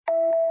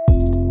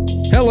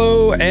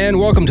Hello and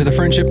welcome to the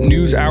Friendship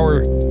News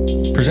Hour,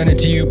 presented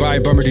to you by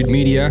Bummer Dude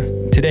Media.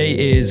 Today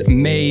is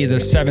May the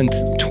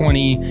 7th,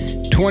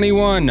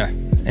 2021,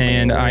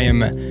 and I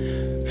am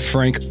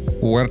Frank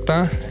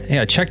Huerta.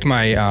 Yeah, I checked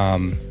my,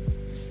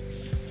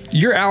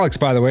 you're Alex,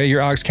 by the way.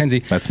 You're Alex Kenzie.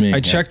 That's me. I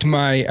checked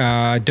my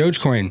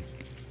Dogecoin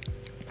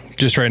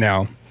just right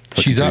now.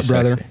 She's up,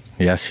 brother. Sexy.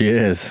 Yes, she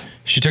is.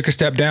 She took a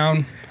step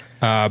down,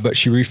 but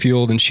she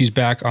refueled and she's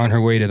back on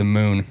her way to the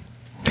moon.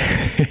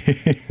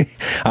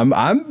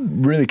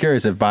 I'm really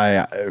curious if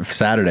by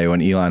Saturday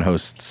when Elon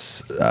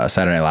hosts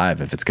Saturday Night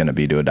Live, if it's going to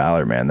be to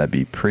 $1, man. That'd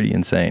be pretty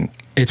insane.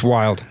 It's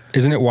wild.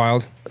 Isn't it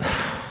wild?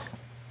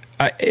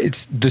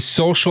 It's the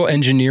social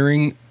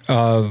engineering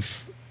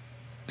of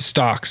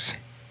stocks.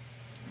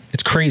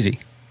 It's crazy.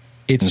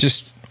 It's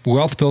just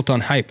wealth built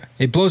on hype.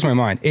 It blows my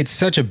mind. It's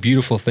such a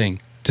beautiful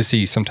thing to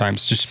see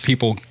sometimes, just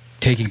people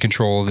taking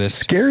control of this.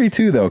 Scary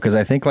too, though, because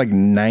I think like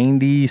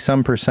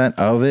 90%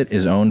 of it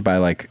is owned by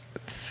like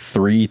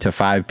 3 to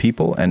 5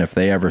 people, and if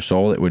they ever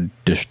sold,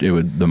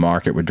 the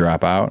market would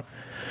drop out.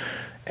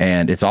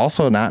 And it's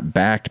also not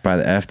backed by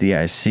the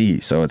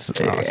FDIC, so it's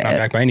not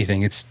backed by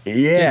anything. It's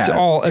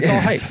all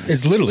hype.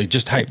 It's literally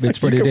just hype.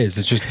 It's what it is.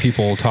 It's just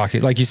people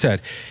talking. Like you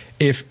said,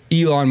 if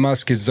Elon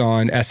Musk is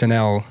on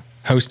SNL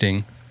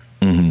hosting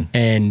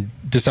and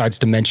decides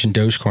to mention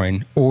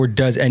Dogecoin or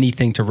does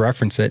anything to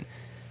reference it,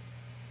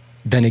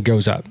 then it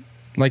goes up.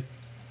 Like,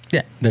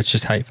 yeah, that's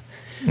just hype.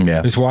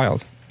 Yeah, it's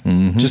wild.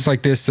 Just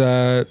like this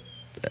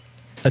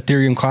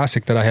Ethereum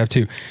Classic that I have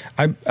too.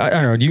 I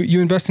don't know. Do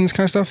you invest in this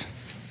kind of stuff?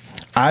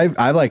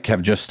 I like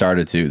have just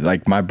started to.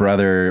 Like my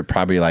brother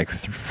probably like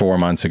 4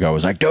 months ago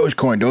was like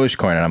Dogecoin,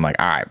 and I'm like,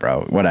 all right,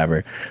 bro,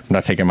 whatever. I'm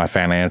not taking my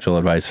financial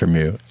advice from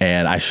you.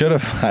 And I should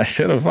have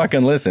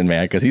fucking listened,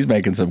 man, because he's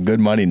making some good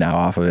money now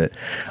off of it.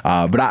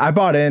 But I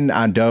bought in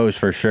on Doge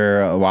for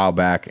sure a while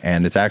back,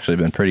 and it's actually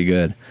been pretty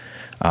good.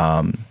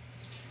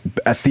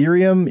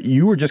 Ethereum,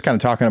 you were just kind of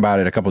talking about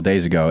it a couple of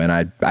days ago, and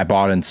I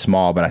bought in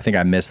small, but I think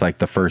I missed like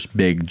the first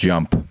big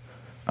jump.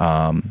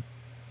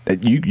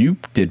 You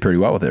did pretty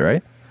well with it,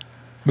 right?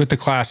 With the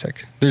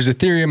Classic, there's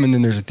Ethereum, and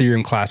then there's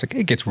Ethereum Classic.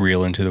 It gets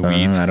real into the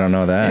weeds. I don't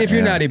know that. And if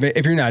you're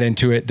not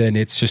into it, then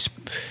it's just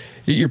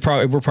we're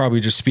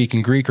probably just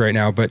speaking Greek right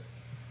now. But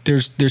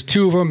there's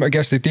 2 of them. I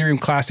guess the Ethereum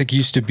Classic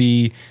used to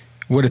be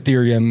what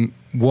Ethereum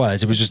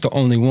was. It was just the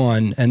only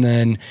one, and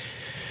then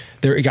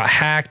it got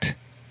hacked.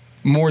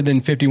 More than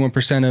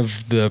 51%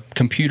 of the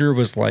computer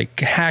was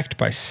like hacked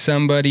by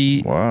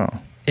somebody. Wow.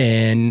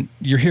 And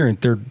you're hearing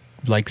third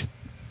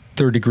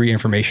degree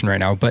information right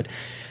now, but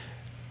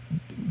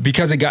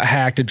because it got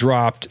hacked, it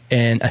dropped,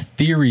 and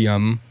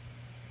Ethereum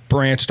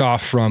branched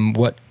off from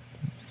what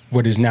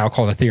is now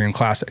called Ethereum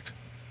Classic.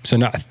 So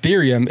now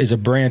Ethereum is a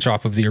branch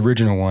off of the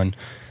original one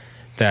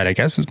that I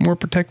guess is more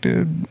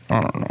protected.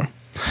 I don't know.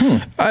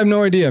 I have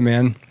no idea,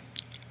 man.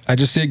 I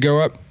just see it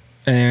go up,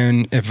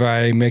 and if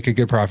I make a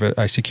good profit,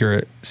 I secure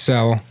it,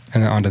 sell,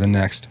 and then on to the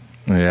next.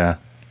 Yeah.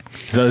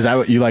 So is that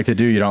what you like to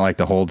do? You don't like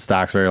to hold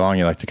stocks very long?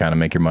 You like to kind of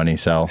make your money,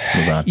 sell,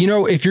 move on? You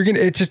know, if you're going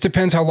to, it just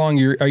depends how long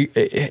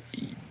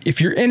if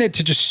you're in it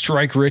to just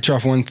strike rich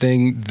off one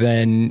thing,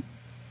 then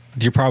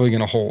you're probably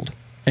going to hold,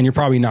 and you're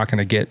probably not going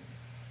to get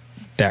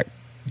that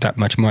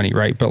much money,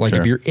 right? But like,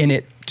 If you're in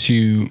it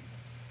to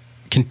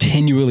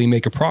continually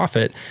make a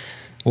profit,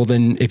 well,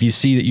 then if you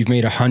see that you've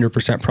made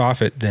 100%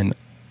 profit, then,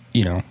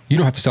 you know, you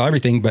don't have to sell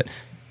everything, but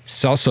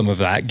sell some of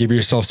that, give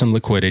yourself some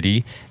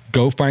liquidity,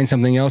 go find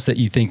something else that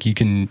you think you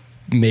can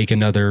make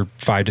another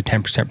 5 to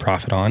 10%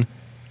 profit on.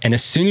 And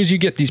as soon as you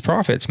get these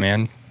profits,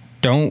 man,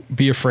 don't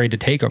be afraid to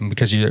take them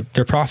because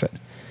they're profit.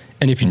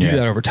 And if you do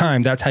that over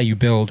time, that's how you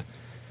build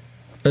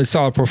a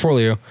solid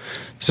portfolio.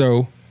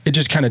 So it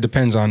just kind of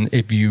depends on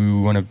if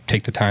you want to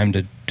take the time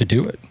to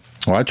do it.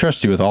 Well, I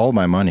trust you with all of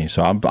my money,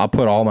 so I'll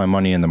put all my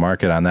money in the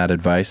market on that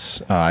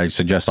advice. I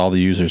suggest all the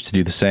users to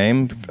do the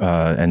same,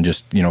 and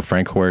just,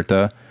 Frank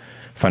Huerta,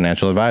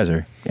 financial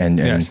advisor, and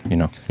yes.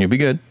 You'll be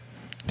good.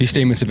 These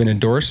statements have been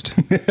endorsed,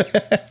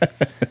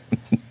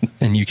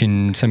 and you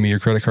can send me your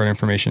credit card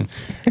information.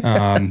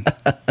 But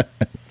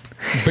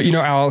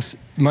Alex,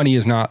 money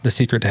is not the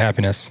secret to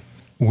happiness.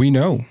 We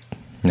know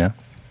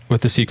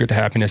what the secret to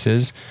happiness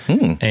is,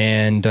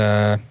 and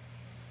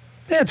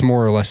that's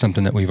more or less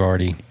something that we've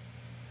already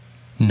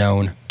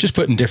known, just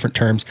put in different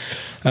terms,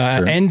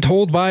 and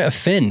told by a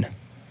Finn.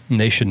 And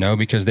they should know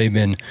because they've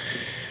been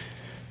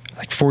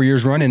like 4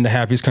 years running the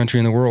happiest country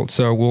in the world.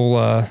 So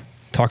we'll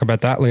talk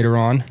about that later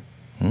on.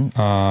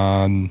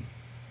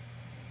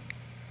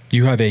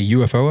 You have a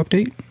UFO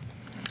update?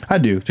 I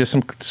do. Just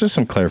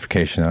some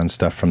clarification on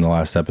stuff from the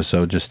last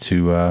episode, just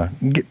to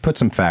put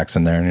some facts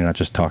in there, and you're not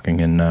just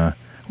talking in, I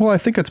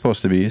think it's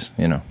supposed to be,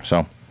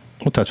 so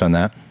we'll touch on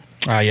that.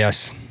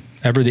 Yes.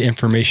 Ever the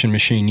information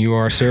machine you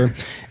are, sir.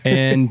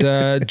 And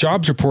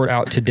jobs report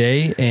out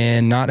today,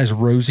 and not as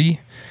rosy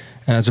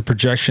as a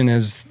projection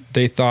as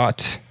they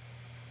thought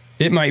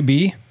it might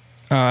be.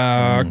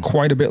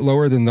 Quite a bit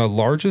lower than the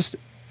largest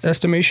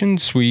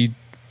estimations. We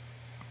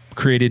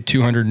created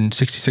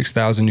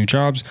 266,000 new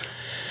jobs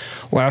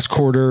last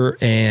quarter,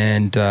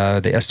 and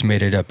they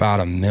estimated about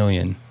 1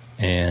 million.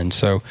 And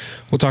so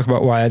we'll talk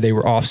about why they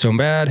were off so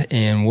bad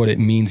and what it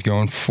means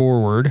going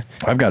forward.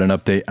 I've got an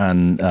update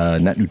on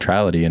net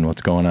neutrality and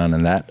what's going on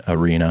in that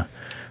arena.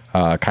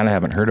 Kind of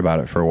haven't heard about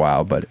it for a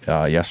while, but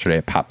yesterday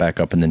it popped back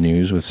up in the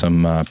news with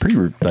some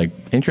pretty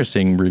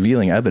interesting,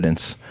 revealing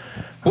evidence.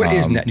 What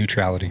is net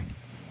neutrality?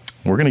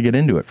 We're going to get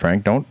into it,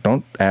 Frank.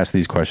 Don't ask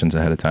these questions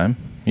ahead of time.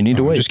 You need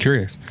to wait. I'm just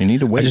curious. You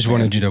need to wait. I just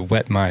wanted you to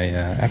whet my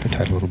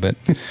appetite a little bit.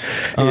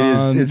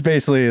 It's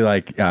basically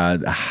like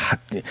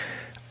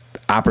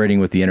operating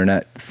with the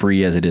internet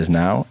free as it is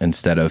now,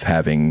 instead of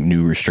having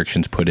new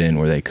restrictions put in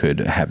where they could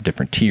have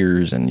different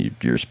tiers and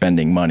you're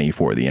spending money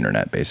for the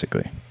internet,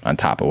 basically, on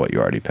top of what you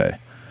already pay.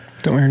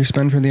 Don't we already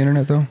spend for the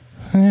internet, though?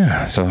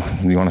 Yeah. So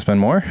you want to spend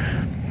more?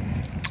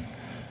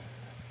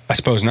 I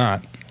suppose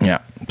not. Yeah.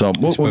 So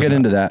we'll get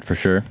into that for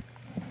sure.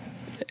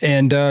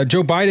 And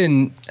Joe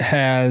Biden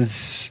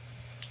has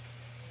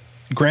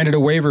granted a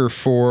waiver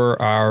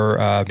for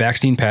our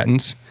vaccine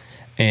patents,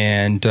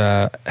 and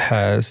that'll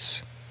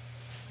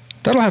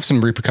have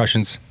some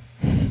repercussions,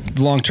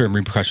 long-term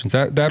repercussions.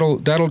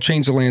 That'll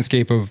change the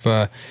landscape of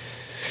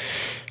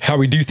how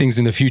we do things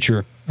in the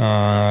future.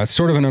 It's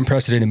sort of an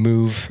unprecedented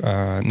move.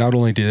 Not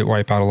only did it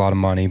wipe out a lot of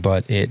money,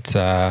 but it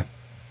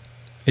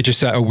just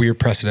set a weird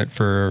precedent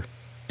for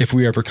if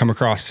we ever come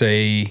across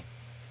a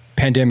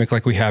pandemic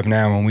like we have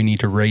now and we need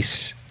to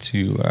race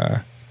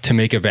to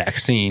make a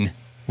vaccine.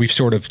 We've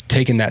sort of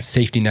taken that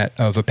safety net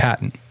of a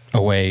patent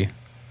away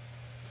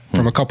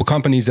from a couple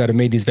companies that have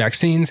made these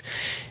vaccines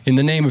in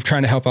the name of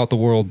trying to help out the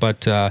world.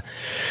 But I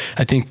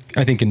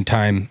think in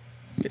time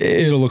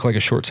it'll look like a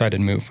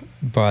short-sighted move.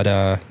 But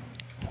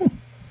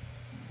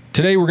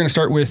today we're going to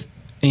start with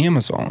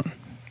Amazon.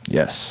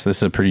 Yes, this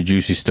is a pretty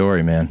juicy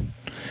story, man.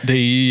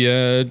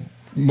 They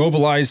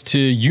mobilized to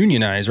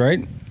unionize,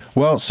 right?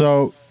 Well,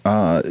 so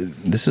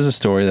this is a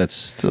story that's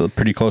still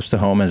pretty close to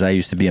home, as I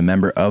used to be a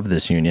member of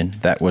this union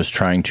that was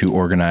trying to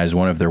organize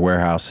one of their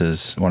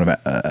warehouses, one of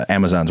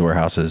Amazon's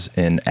warehouses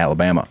in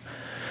Alabama.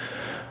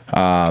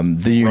 The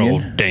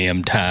union, Roll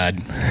damn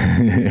Tide,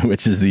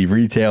 which is the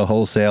Retail,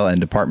 Wholesale, and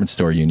Department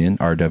Store Union,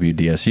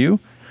 RWDSU,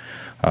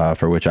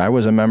 for which I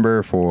was a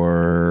member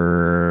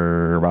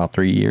for about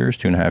 3 years,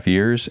 2.5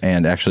 years,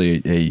 and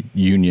actually a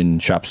union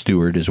shop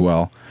steward as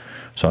well.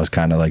 So I was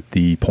kind of like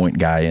the point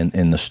guy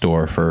in the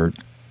store for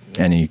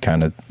any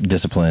kind of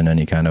discipline,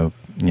 any kind of,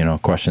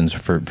 questions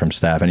from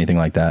staff, anything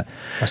like that.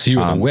 I see you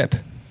with a whip.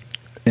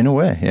 In a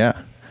way,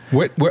 yeah.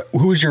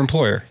 Who was your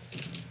employer?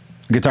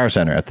 Guitar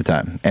Center at the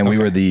time. And we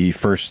were the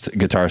first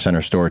Guitar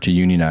Center store to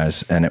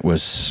unionize. And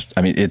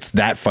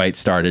that fight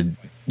started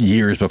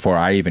years before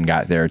I even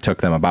got there. It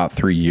took them about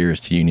 3 years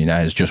to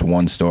unionize just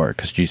one store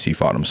because GC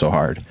fought them so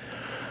hard.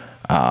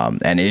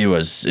 And it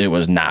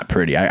was not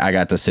pretty. I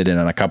got to sit in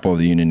on a couple of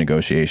the union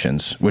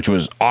negotiations, which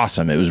was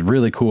awesome. It was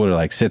really cool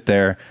to sit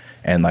there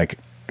and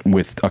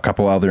with a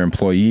couple other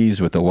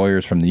employees, with the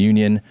lawyers from the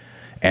union,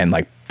 and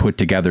put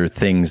together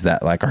things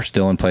that are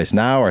still in place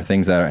now, or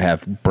things that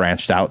have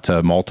branched out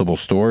to multiple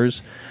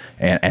stores,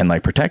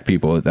 and protect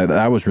people.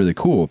 That was really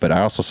cool. But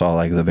I also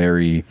saw the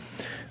very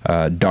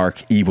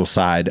dark, evil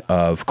side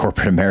of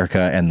corporate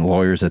America and the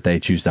lawyers that they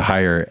choose to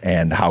hire,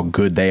 and how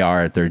good they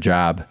are at their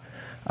job.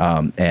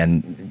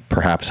 And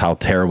perhaps how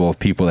terrible of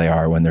people they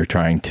are when they're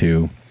trying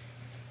to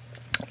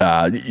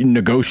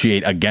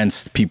negotiate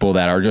against people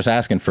that are just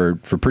asking for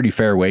pretty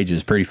fair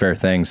wages, pretty fair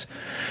things.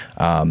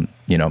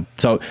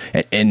 So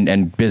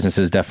and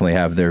businesses definitely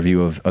have their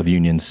view of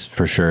unions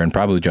for sure, and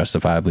probably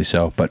justifiably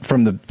so. But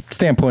from the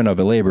standpoint of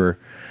a labor,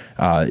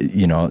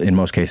 in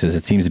most cases,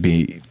 it seems to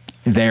be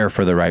there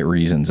for the right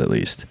reasons, at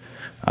least.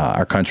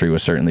 Our country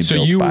was certainly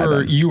built by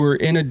them.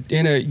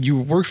 You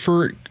worked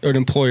for an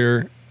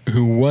employer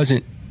who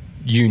wasn't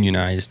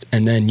unionized,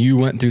 and then you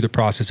went through the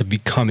process of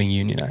becoming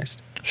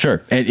unionized.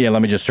 Sure. And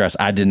let me just stress,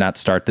 I did not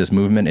start this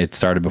movement. It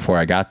started before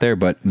I got there,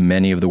 but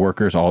many of the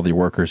workers, all the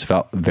workers,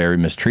 felt very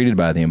mistreated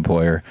by the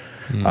employer,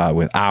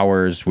 with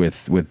hours,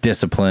 with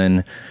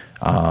discipline,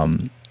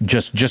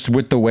 just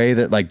with the way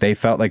that they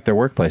felt like their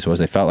workplace was.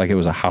 They felt like it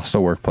was a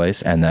hostile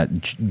workplace, and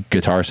that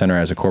Guitar Center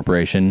as a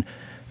corporation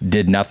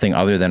did nothing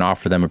other than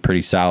offer them a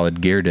pretty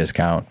solid gear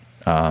discount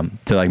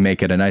to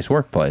make it a nice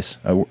workplace.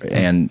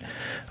 And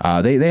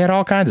they had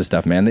all kinds of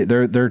stuff, man.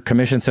 Their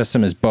commission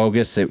system is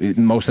bogus.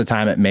 Most of the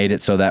time it made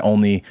it so that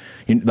only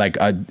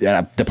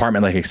a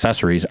department like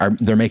accessories,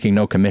 they're making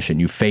no commission.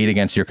 You fade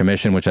against your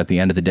commission, which at the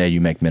end of the day you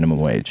make minimum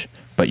wage,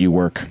 but you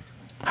work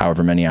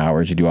however many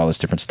hours, you do all this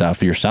different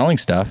stuff. You're selling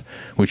stuff,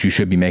 which you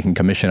should be making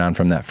commission on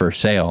from that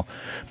first sale.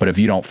 But if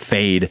you don't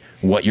fade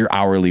what your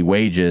hourly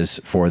wage is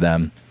for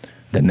them,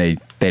 then they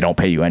don't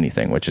pay you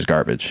anything, which is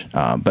garbage.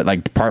 But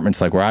departments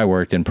like where I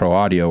worked in pro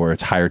audio, where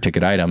it's higher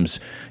ticket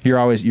items,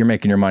 you're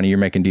making your money, you're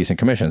making decent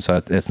commission,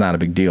 so it's not a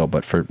big deal.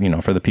 But for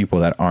the people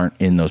that aren't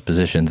in those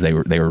positions, they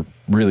were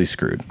really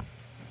screwed.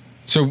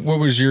 So what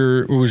was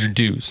your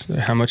dues?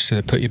 How much did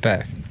it put you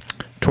back?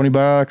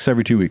 $20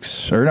 every 2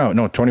 weeks, or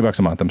no, $20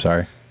 a month. I'm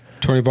sorry.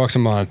 $20 a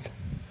month,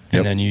 and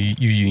Yep. then you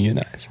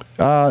unionize.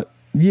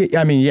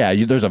 Yeah, I mean, yeah,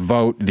 there's a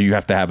vote that you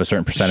have to have a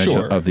certain percentage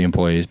Sure. of the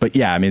employees. But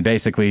yeah, I mean,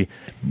 basically,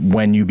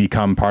 when you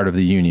become part of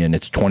the union,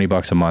 it's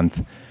 $20 a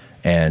month,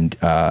 and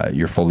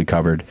you're fully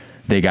covered.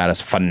 They got us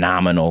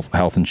phenomenal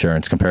health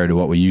insurance compared to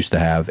what we used to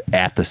have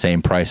at the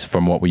same price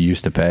from what we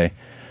used to pay.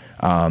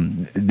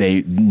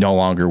 They no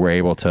longer were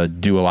able to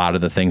do a lot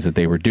of the things that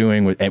they were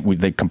doing.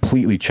 They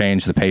completely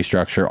changed the pay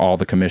structure, all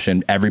the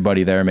commission.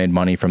 Everybody there made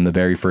money from the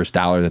very first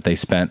dollar that they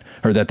spent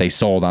or that they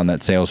sold on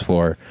that sales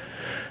floor.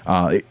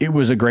 It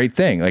was a great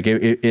thing. Like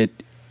it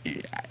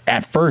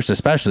at first,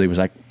 especially, it was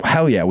like,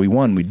 hell yeah, we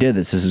won. We did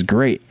this. This is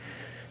great.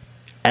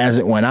 As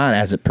it went on,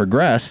 as it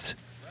progressed,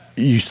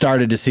 you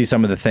started to see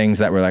some of the things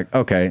that were like,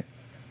 okay,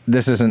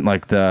 this isn't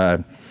like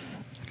the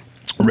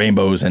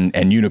rainbows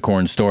and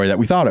unicorn story that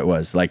we thought it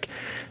was. Like,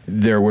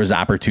 there was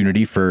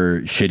opportunity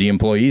for shitty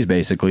employees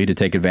basically to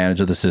take advantage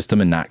of the system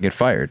and not get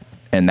fired.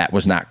 And that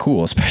was not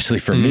cool, especially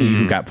for me,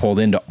 who got pulled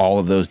into all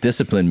of those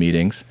discipline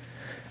meetings.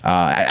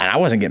 And I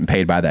wasn't getting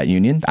paid by that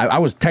union. I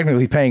was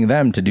technically paying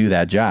them to do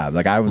that job.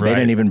 Like they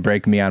didn't even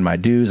break me on my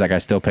dues. Like I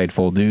still paid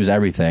full dues,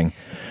 everything.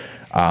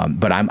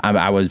 But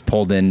I was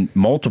pulled in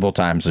multiple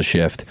times a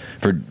shift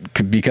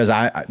because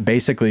I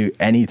basically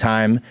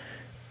anytime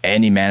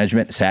any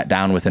management sat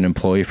down with an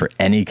employee for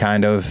any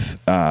kind of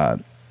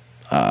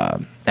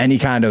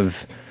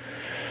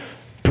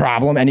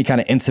problem, any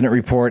kind of incident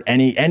report,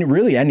 any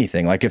really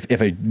anything. Like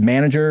if a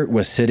manager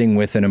was sitting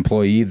with an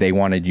employee, they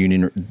wanted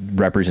union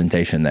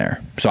representation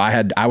there. So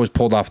I was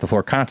pulled off the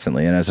floor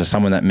constantly. And as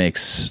someone that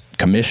makes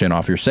commission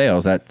off your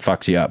sales, that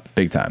fucks you up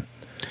big time.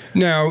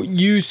 Now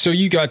you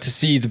got to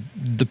see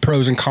the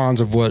pros and cons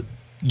of what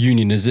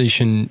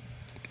unionization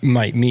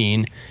might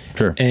mean.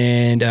 Sure.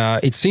 And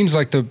it seems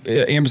like the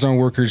Amazon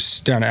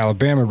workers down in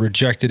Alabama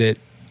rejected it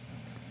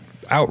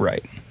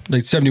outright.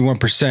 Like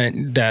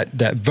 71%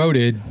 that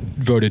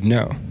voted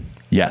no.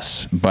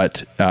 Yes,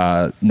 but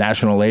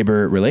National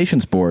Labor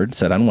Relations Board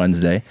said on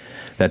Wednesday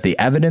that the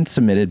evidence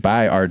submitted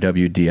by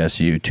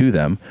RWDSU to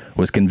them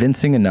was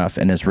convincing enough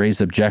and has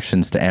raised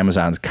objections to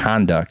Amazon's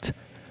conduct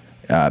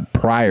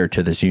prior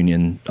to this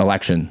union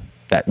election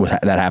that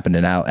happened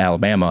in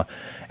Alabama,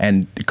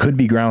 and could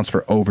be grounds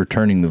for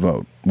overturning the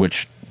vote,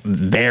 which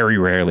very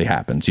rarely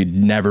happens. You'd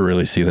never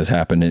really see this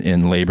happen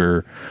in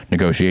labor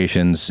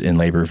negotiations, in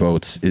labor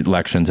votes,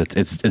 elections.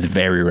 It's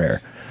very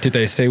rare. Did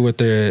they say what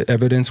the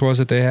evidence was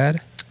that they had?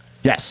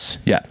 Yes.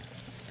 Yeah.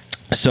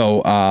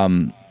 So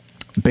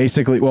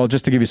basically, well,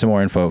 just to give you some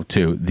more info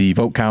too, the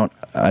vote count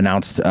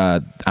announced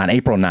on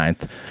April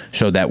 9th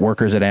showed that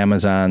workers at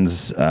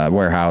Amazon's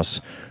warehouse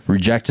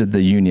rejected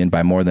the union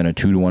by more than a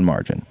 2-to-1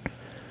 margin.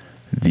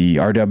 The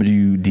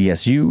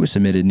RWDSU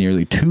submitted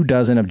nearly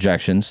 24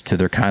 objections to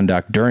their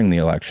conduct during the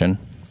election,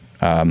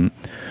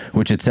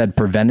 which it said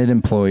prevented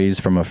employees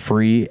from a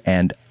free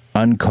and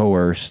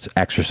uncoerced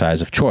exercise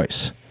of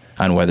choice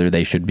on whether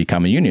they should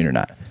become a union or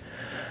not.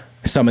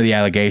 Some of the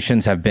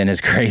allegations have been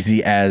as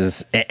crazy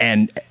as,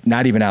 and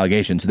not even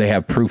allegations, they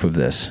have proof of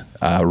this.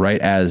 Right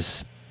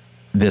as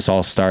this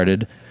all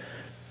started,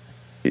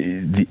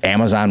 the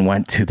Amazon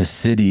went to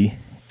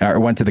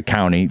the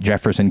county,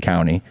 Jefferson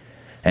County,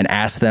 and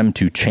asked them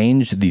to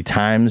change the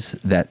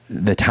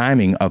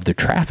timing of the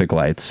traffic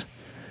lights.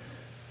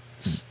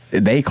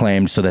 They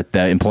claimed so that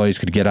the employees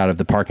could get out of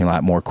the parking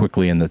lot more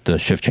quickly and that the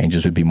shift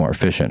changes would be more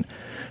efficient.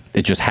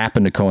 It just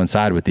happened to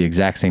coincide with the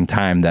exact same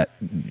time that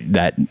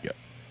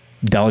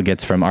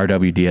delegates from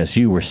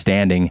RWDSU were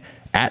standing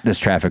at this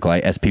traffic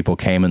light as people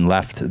came and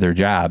left their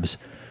jobs,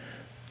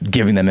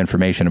 giving them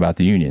information about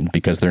the union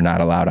because they're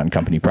not allowed on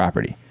company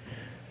property.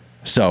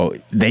 So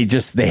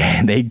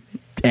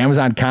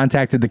Amazon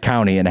contacted the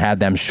county and had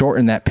them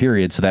shorten that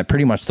period so that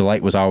pretty much the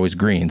light was always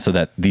green so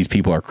that these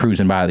people are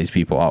cruising by these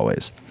people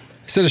always.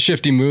 Is that a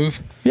shifty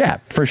move? Yeah,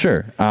 for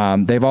sure.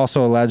 They've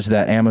also alleged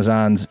that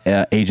Amazon's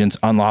agents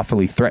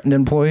unlawfully threatened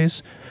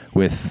employees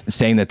with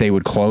saying that they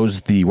would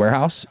close the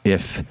warehouse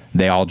if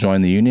they all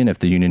joined the union, if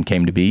the union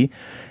came to be,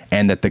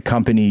 and that the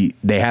company,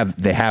 they have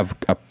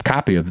a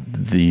copy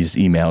of these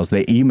emails.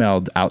 They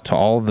emailed out to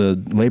all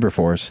the labor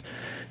force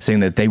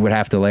saying that they would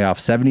have to lay off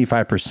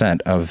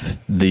 75% of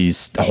the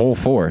whole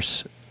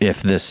force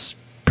if this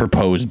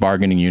proposed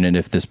bargaining unit,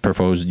 if this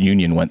proposed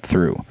union went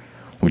through,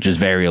 which is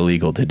very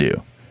illegal to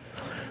do.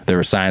 There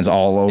were signs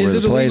all over the place.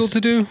 Is it illegal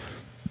to do?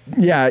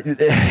 Yeah,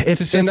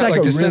 it's send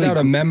out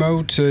a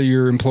memo to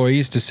your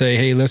employees to say,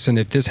 hey, listen,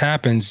 if this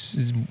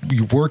happens,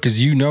 your work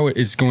as you know it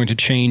is going to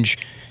change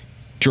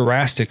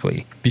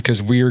drastically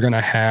because we are going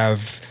to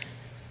have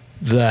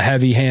the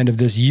heavy hand of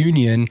this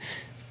union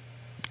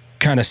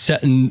kind of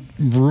setting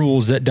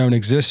rules that don't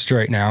exist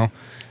right now.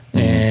 Mm-hmm.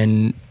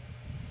 And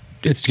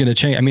it's going to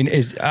change. I mean,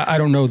 I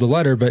don't know the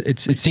letter, but it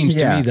seems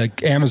to me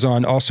like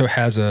Amazon also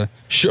has or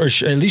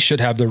at least should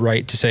have the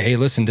right to say, hey,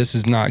 listen, this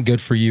is not good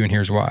for you and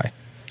here's why.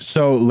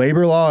 So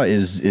labor law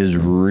is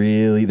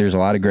really, there's a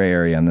lot of gray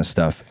area on this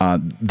stuff.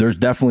 There's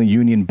definitely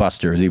union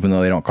busters, even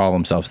though they don't call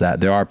themselves that.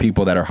 There are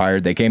people that are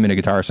hired. They came into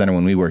Guitar Center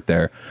when we worked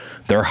there.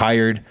 They're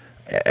hired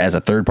as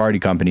a third-party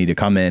company to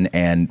come in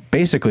and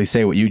basically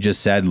say what you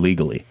just said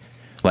legally.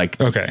 Like,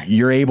 Okay.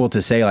 you're able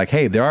to say like,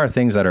 hey, there are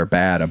things that are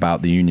bad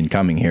about the union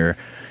coming here.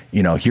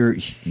 You know,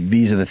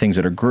 these are the things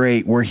that are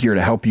great. We're here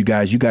to help you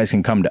guys. You guys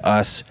can come to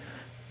us.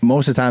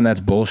 Most of the time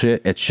that's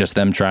bullshit. It's just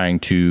them trying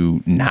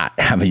to not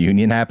have a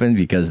union happen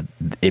because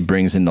it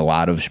brings in a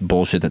lot of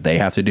bullshit that they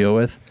have to deal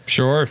with.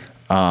 Sure.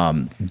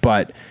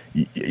 But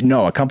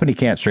no, a company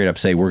can't straight up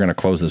say we're going to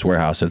close this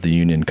warehouse if the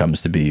union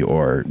comes to be,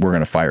 or we're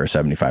going to fire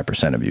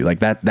 75% of you. Like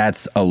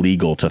that's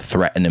illegal to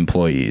threaten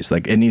employees.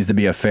 Like, it needs to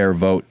be a fair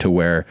vote to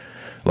where,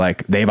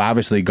 like, they've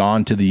obviously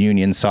gone to the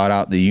union, sought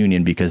out the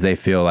union because they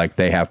feel like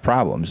they have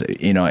problems.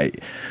 You know,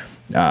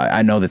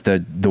 I know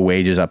that the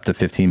wage is up to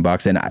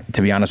 $15, and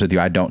to be honest with you,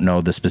 I don't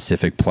know the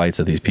specific plights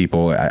of these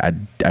people. I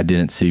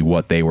didn't see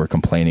what they were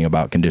complaining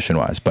about condition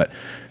wise, but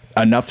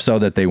enough so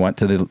that they went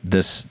to the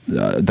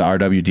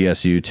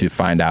RWDSU to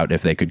find out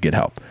if they could get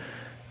help.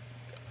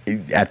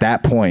 At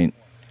that point,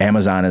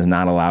 Amazon is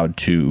not allowed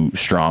to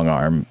strong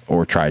arm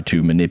or try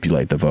to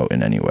manipulate the vote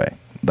in any way.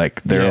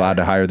 Like, they're allowed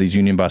to hire these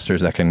union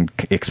busters that can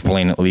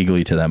explain it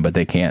legally to them, but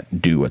they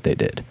can't do what they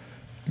did.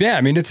 Yeah,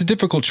 I mean, it's a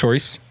difficult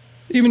choice.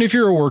 Even if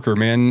you're a worker,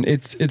 man,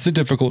 it's a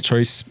difficult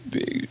choice.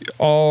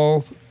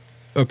 All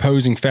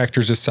opposing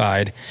factors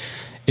aside,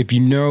 if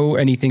you know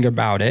anything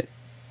about it,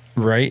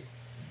 right,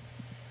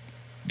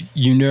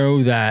 you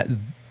know that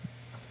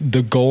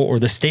the goal or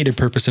the stated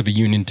purpose of a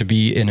union to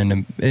be in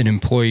an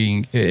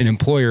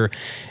employer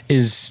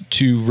is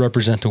to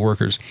represent the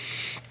workers.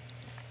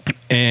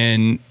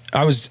 And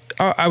I was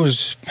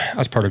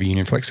part of a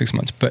union for like 6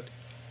 months, but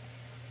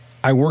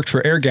I worked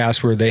for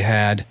Airgas where they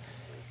had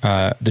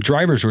the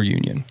drivers were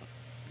union.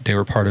 They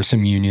were part of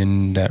some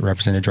union that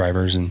represented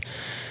drivers, and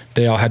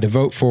they all had to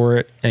vote for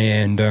it.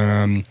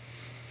 And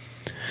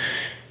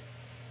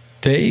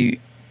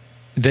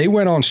they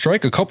went on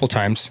strike a couple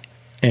times.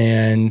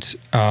 And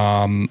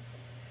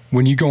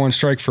when you go on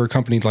strike for a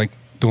company like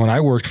the one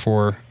I worked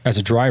for as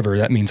a driver,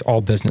 that means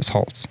all business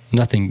halts.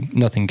 Nothing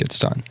gets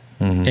done.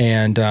 Mm-hmm.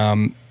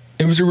 And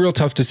it was a real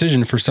tough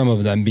decision for some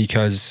of them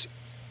because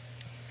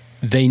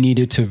they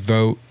needed to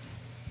vote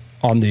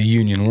on the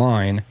union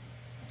line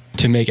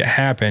to make it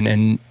happen.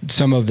 And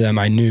some of them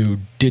I knew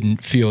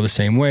didn't feel the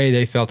same way.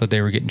 They felt that they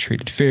were getting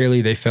treated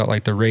fairly. They felt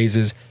like the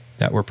raises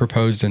that were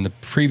proposed in the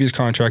previous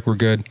contract were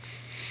good.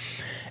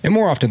 And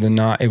more often than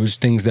not, it was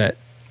things that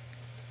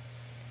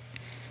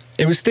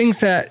it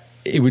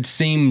would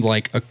seem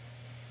like a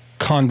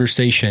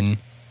conversation,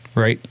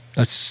 right?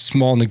 A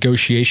small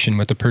negotiation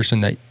with the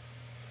person that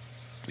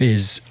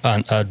is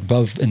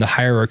above in the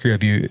hierarchy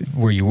of you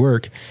where you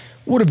work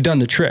would have done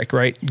the trick,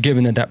 right?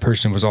 Given that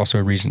person was also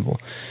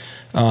reasonable.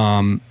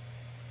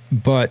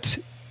 But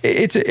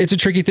it's a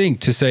tricky thing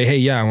to say, hey,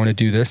 yeah, I want to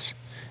do this.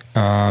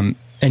 And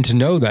to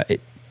know that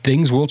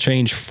things will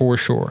change for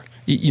sure.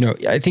 You know,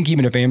 I think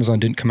even if Amazon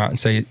didn't come out and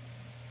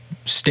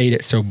state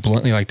it so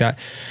bluntly like that,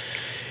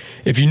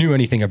 if you knew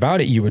anything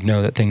about it, you would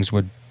know that things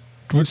would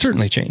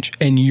certainly change.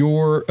 And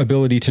your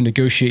ability to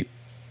negotiate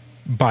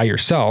by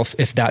yourself,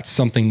 if that's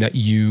something that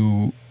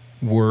you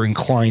were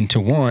inclined to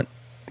want,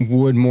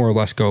 would more or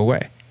less go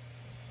away,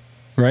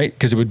 right?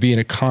 Because it would be in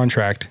a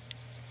contract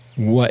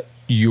what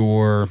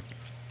your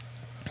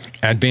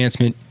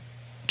advancement,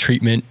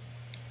 treatment,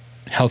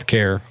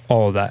 healthcare,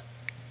 all of that.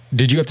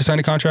 Did you have to sign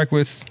a contract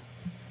with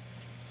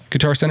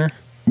Guitar Center?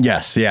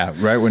 Yes, yeah,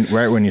 right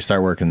when you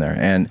start working there.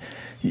 And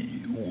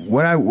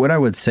what I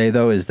would say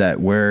though is that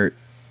where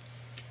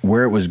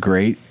it was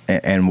great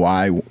and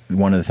why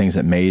one of the things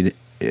that made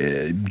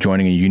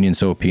joining a union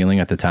so appealing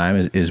at the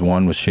time is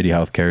one was shitty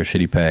healthcare,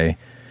 shitty pay,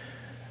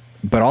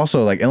 but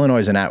also like Illinois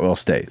is an at-will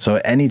state. So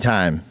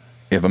anytime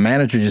if a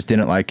manager just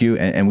didn't like you,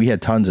 and we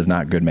had tons of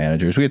not good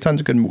managers, we had tons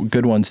of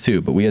good ones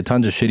too, but we had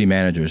tons of shitty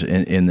managers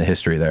in the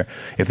history there.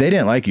 If they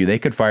didn't like you, they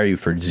could fire you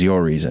for zero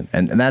reason.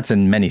 And that's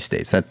in many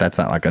states. That's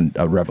not like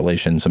a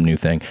revelation, some new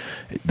thing.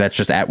 That's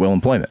just at-will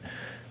employment.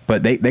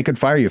 But they could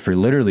fire you for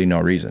literally no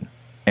reason.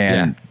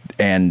 And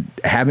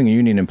having a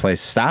union in place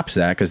stops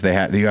that because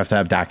you have to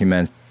have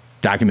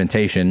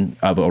documentation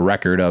of a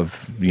record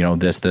of, you know,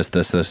 this,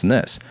 and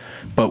this.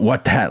 But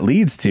what that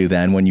leads to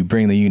then when you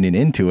bring the union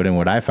into it, and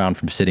what I found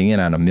from sitting in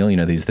on a million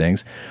of these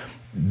things,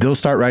 they'll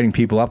start writing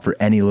people up for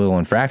any little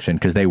infraction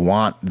because they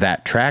want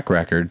that track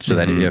record so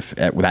that if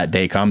that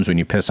day comes when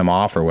you piss them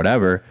off or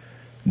whatever,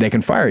 they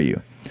can fire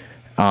you.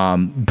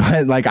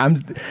 But like I'm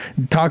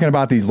talking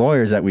about these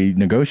lawyers that we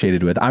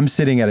negotiated with, I'm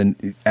sitting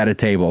at a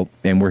table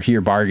and we're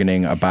here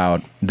bargaining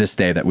about this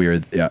day that we were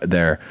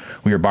there.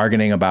 We were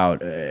bargaining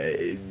about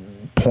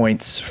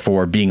points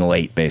for being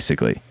late,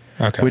 basically.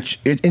 Okay. Which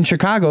in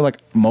Chicago, like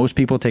most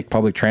people take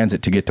public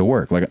transit to get to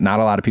work. Like not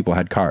a lot of people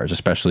had cars,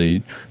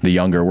 especially the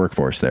younger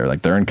workforce there.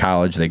 Like they're in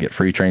college, they get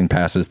free train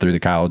passes through the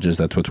colleges.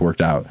 That's what's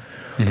worked out.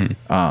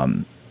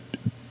 Mm-hmm.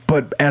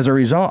 But as a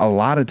result, a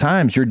lot of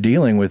times you're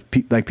dealing with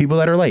people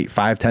that are late,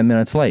 5-10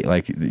 minutes late.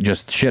 Like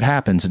just shit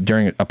happens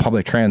during a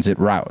public transit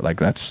route. Like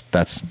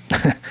that's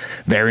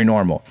very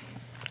normal.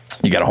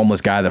 You got a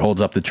homeless guy that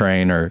holds up the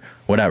train or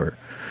whatever.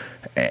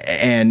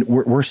 And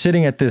we're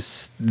sitting at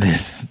this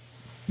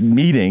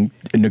meeting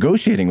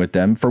negotiating with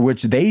them, for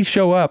which they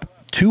show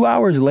up 2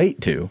 hours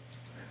late to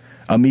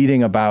a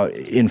meeting about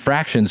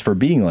infractions for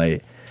being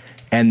late.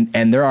 And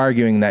they're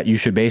arguing that you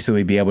should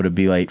basically be able to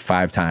be late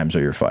 5 times or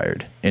you're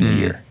fired in a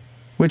year,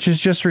 which is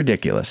just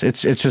ridiculous.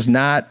 It's just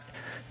not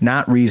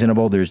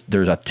reasonable. There's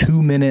a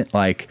 2-minute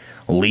like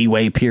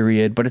leeway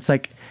period, but it's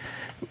like,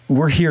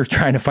 we're here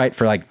trying to fight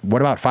for like,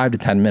 what about 5 to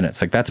 10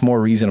 minutes? Like that's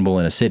more reasonable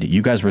in a city.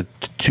 You guys were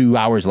 2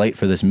 hours late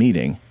for this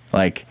meeting.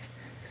 Like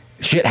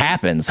shit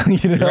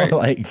happens, you know, right.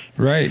 like,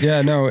 right.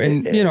 Yeah, no.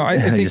 And you know, I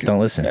think just don't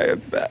listen.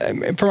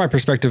 From my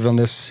perspective on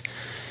this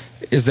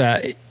is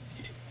that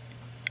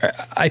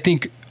I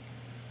think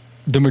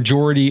the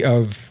majority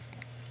of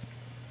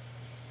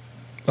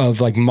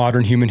like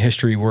modern human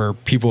history where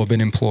people have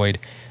been employed,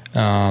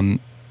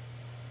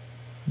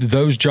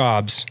 those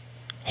jobs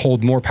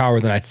hold more power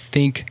than I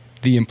think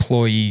the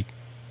employee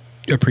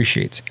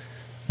appreciates.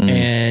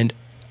 And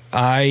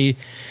I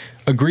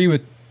agree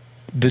with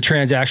the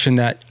transaction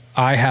that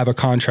I have a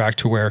contract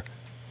to where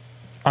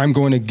I'm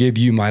going to give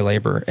you my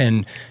labor.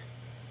 And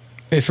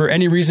if for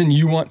any reason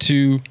you want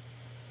to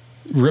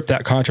rip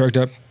that contract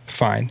up,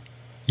 fine.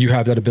 You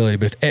have that ability.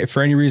 But if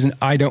for any reason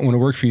I don't want to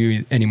work for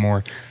you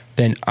anymore,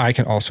 then I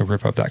can also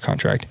rip up that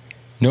contract.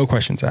 No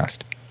questions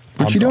asked.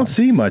 But you don't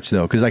see much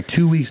though, because like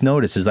 2 weeks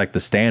notice is like the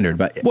standard.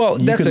 But well,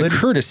 that's a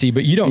courtesy,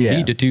 but you don't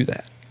need to do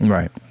that.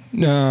 Right.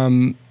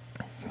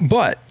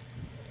 But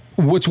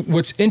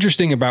what's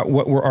interesting about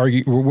what what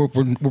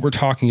we're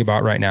talking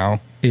about right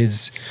now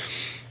is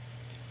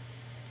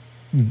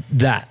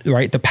that,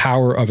 right? The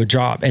power of a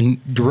job. And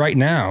right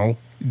now,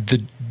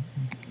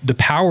 the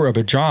power of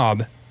a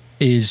job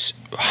is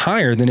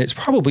higher than it's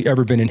probably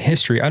ever been in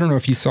history. I don't know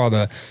if you saw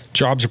the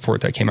jobs report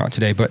that came out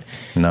today, but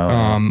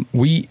no.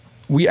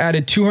 We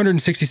added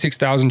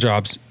 266,000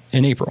 jobs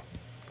in April.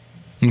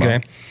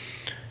 Okay.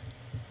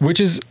 Which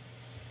is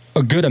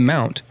a good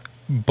amount,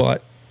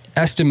 but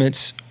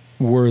estimates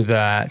were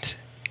that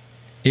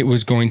it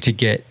was going to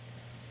get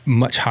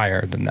much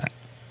higher than that.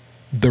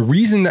 The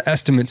reason the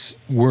estimates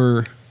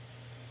were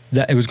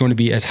that it was going to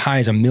be as high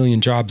as 1 million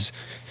jobs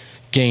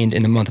gained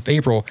in the month of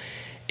April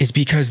is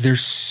because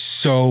there's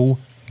so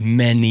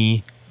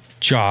many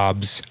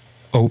jobs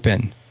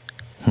open.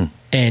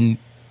 And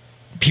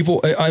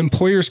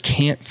employers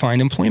can't find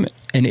employment.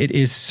 And it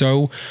is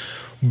so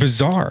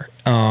bizarre.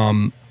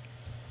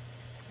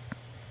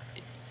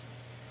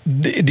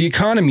 The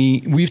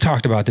economy, we've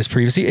talked about this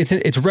previously,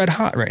 it's red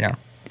hot right now.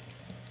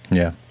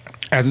 Yeah.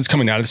 As it's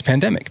coming out of this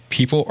pandemic,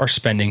 people are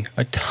spending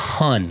a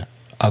ton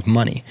of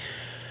money.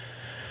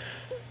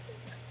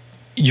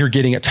 You're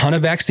getting a ton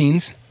of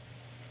vaccines.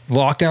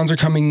 Lockdowns are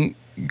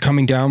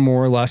coming down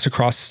more or less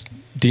across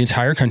the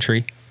entire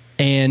country.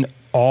 And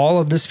all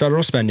of this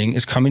federal spending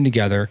is coming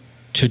together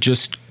to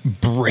just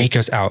break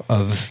us out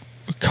of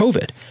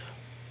COVID.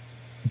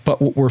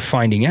 But what we're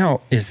finding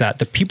out is that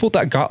the people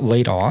that got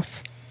laid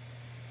off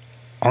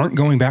aren't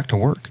going back to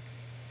work.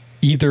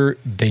 Either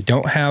they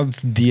don't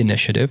have the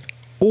initiative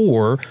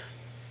or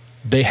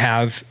they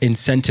have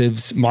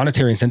incentives,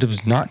 monetary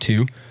incentives not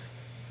to.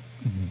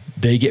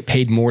 They get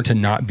paid more to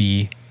not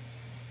be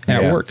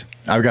at work.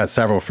 I've got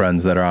several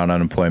friends that are on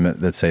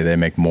unemployment that say they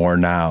make more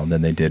now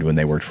than they did when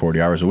they worked 40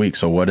 hours a week.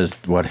 So what is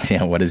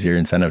your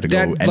incentive to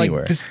go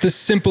anywhere? It's the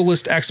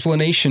simplest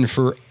explanation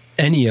for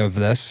any of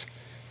this.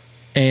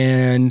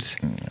 And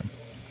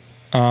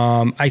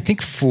I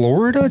think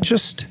Florida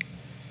just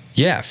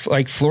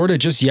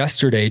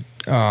yesterday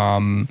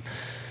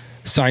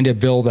signed a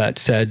bill that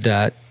said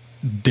that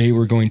they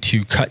were going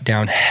to cut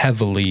down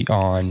heavily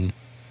on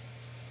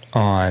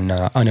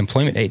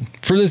unemployment aid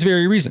for this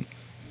very reason.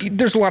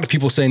 There's a lot of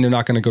people saying they're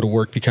not going to go to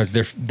work because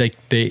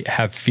they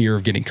have fear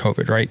of getting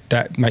COVID, right?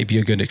 That might be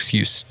a good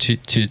excuse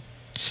to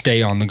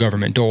stay on the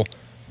government dole.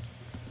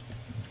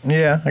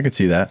 Yeah, I could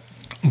see that.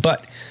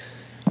 But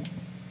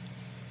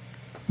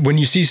when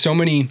you see so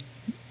many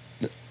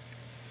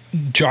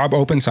job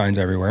open signs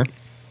everywhere,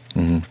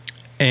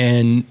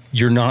 and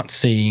you're not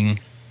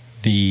seeing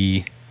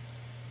the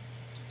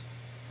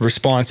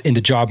response in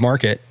the job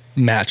market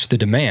match the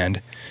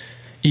demand,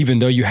 even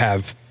though you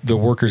have the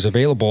workers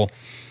available,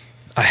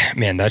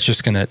 that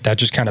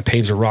just kind of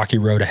paves a rocky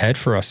road ahead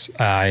for us.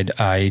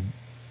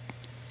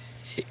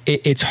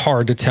 It's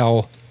hard to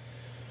tell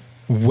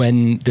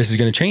when this is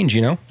going to change,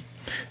 you know?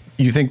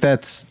 You think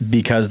that's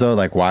because though,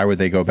 like, why would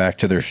they go back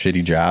to their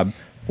shitty job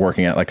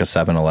working at like a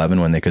 7-Eleven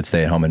when they could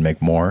stay at home and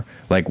make more?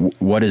 Like,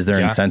 what is their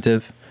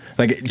incentive?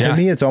 Like, to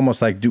me, it's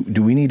almost like,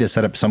 do we need to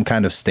set up some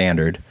kind of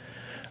standard?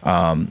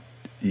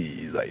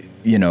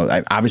 You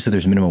know, obviously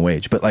there's minimum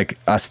wage, but like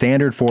a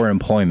standard for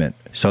employment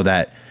so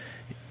that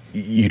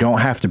you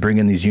don't have to bring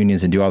in these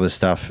unions and do all this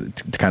stuff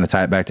to kind of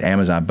tie it back to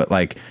Amazon. But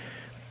like,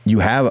 you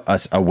have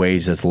a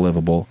wage that's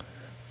livable.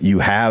 You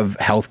have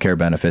healthcare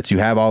benefits. You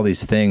have all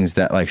these things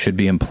that like should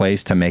be in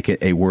place to make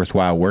it a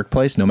worthwhile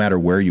workplace, no matter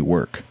where you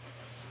work.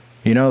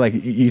 You know, like,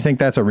 you think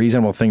that's a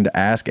reasonable thing to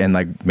ask, and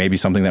like maybe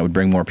something that would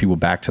bring more people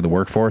back to the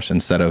workforce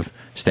instead of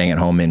staying at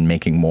home and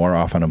making more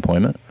off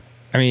unemployment?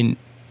 I mean,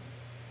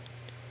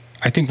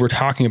 I think we're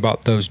talking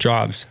about those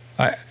jobs.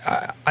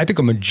 I think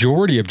a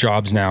majority of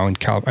jobs now in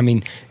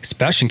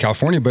especially in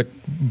California,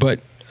 but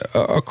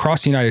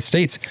across the United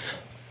States,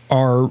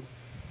 are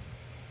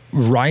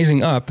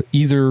rising up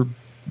either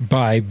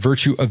by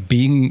virtue of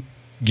being,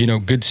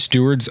 good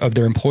stewards of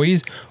their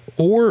employees,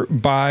 or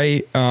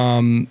by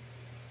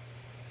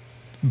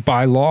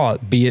law,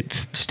 be it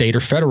state or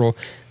federal,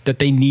 that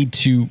they need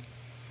to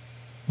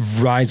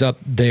rise up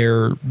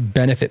their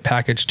benefit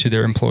package to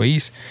their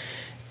employees.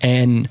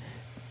 And,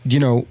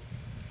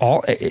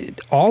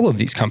 all of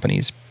these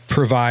companies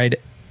provide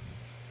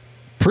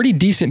pretty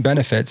decent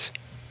benefits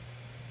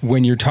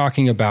when you're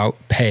talking about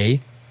pay,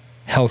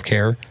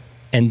 healthcare,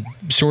 and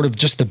sort of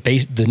just the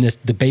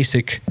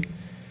basic,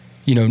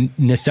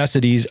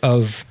 necessities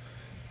of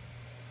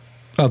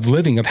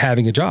living, of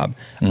having a job.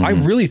 Mm-hmm. I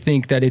really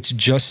think that it's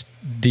just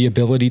the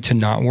ability to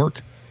not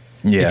work.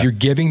 Yeah. If you're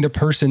giving the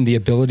person the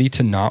ability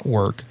to not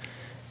work,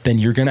 then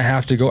you're going to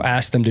have to go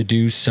ask them to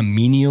do some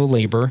menial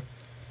labor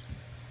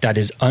that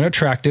is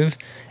unattractive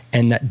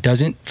and that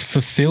doesn't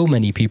fulfill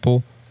many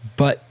people,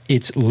 but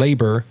it's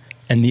labor.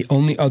 And the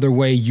only other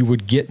way you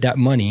would get that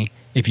money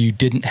if you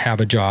didn't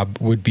have a job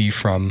would be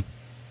from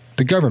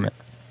the government.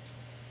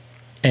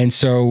 And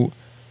so,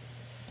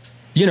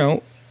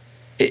 does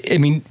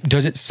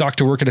it suck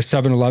to work at a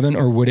 7-Eleven,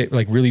 or would it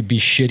really be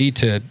shitty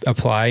to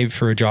apply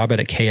for a job at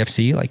a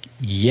KFC?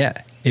 Yeah,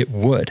 it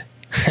would.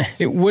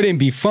 It wouldn't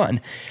be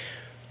fun.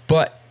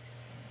 But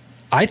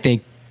I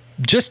think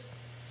just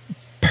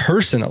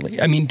personally,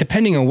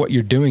 depending on what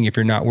you're doing, if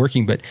you're not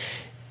working, but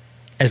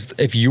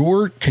if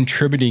you're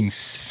contributing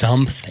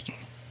something,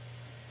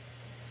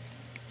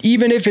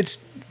 even if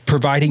it's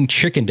providing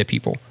chicken to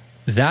people,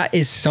 that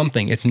is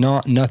something. It's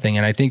not nothing.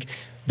 And I think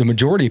the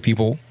majority of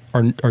people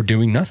are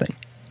doing nothing.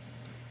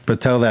 But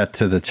tell that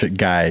to the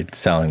guy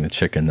selling the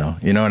chicken, though.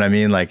 You know what I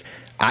mean?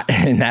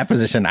 In that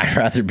position, I'd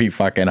rather be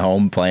fucking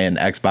home playing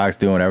Xbox,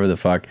 doing whatever the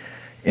fuck,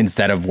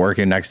 instead of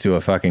working next to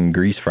a fucking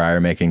grease fryer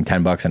making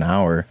 $10 an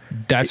hour.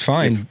 That's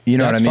fine. You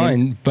know what I mean?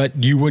 Fine,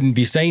 but you wouldn't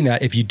be saying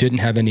that if you didn't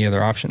have any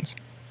other options.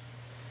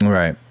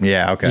 Right.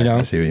 Yeah. Okay.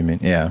 I see what you mean.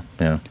 Yeah.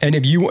 Yeah. And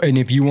if you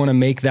want to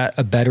make that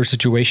a better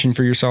situation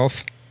for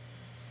yourself,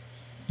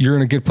 you're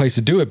in a good place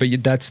to do it.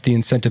 But that's the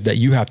incentive that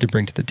you have to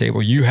bring to the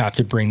table. You have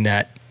to bring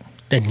that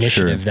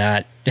initiative. Sure.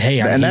 That,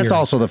 hey, I'm that's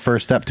also the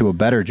first step to a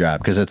better job,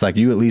 because it's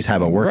you at least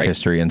have a work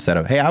history instead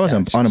of, hey, I was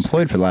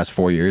unemployed for the last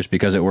 4 years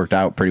because it worked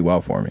out pretty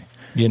well for me.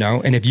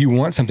 And if you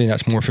want something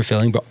that's more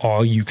fulfilling, but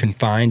all you can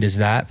find is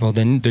that, well,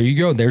 then there you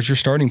go. There's your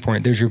starting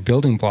point. There's your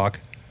building block.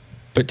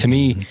 But to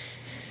me,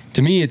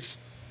 it's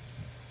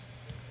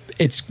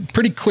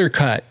pretty clear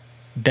cut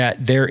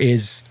that there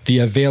is the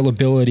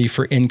availability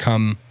for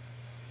income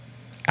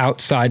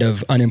outside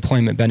of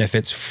unemployment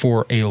benefits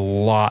for a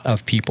lot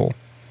of people.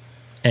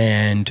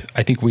 And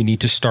I think we need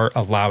to start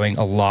allowing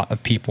a lot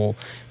of people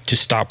to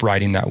stop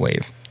riding that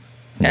wave.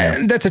 Yeah.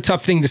 And that's a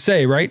tough thing to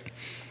say, right?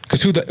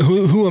 Because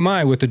who am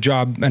I with a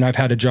job, and I've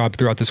had a job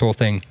throughout this whole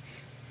thing,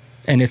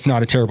 and it's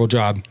not a terrible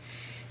job,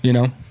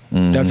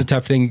 Mm-hmm. That's a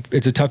tough thing.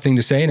 It's a tough thing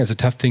to say, and it's a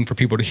tough thing for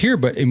people to hear.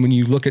 But when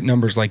you look at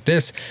numbers like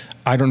this,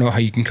 I don't know how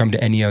you can come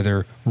to any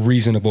other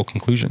reasonable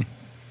conclusion.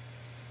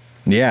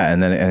 Yeah,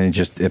 and then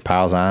it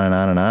piles on and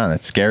on and on.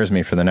 It scares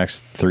me for the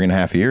next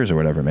 3.5 years or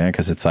whatever, man.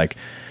 Because it's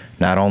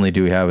not only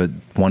do we have a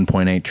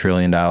 $1.8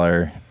 trillion,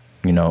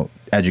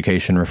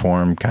 education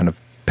reform kind of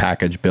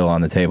package bill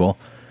on the table.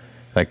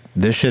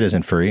 This shit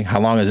isn't free. How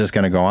long is this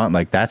going to go on?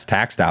 That's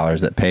tax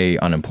dollars that pay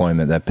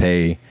unemployment, that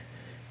pay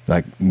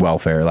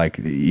welfare.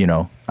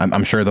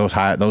 I'm sure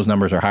those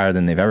numbers are higher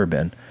than they've ever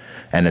been.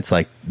 And it's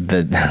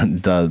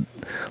the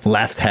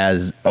left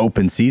has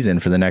open season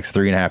for the next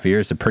 3.5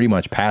 years to pretty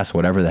much pass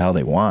whatever the hell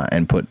they want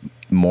and put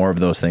more of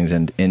those things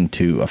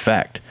into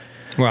effect.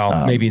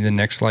 Well, maybe in the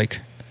next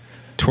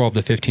 12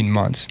 to 15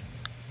 months.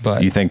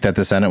 But you think that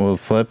the Senate will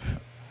flip?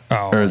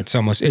 Oh, it's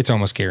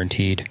almost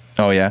guaranteed.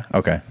 Oh yeah,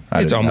 okay.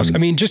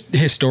 Just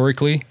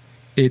historically,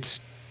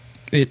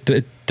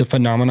 the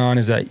phenomenon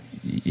is that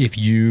if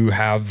you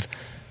have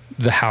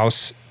the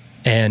House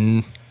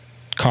and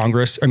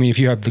Congress, if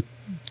you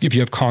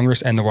have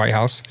Congress and the White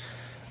House,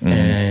 mm-hmm.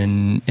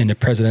 and in a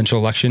presidential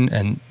election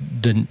and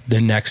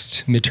the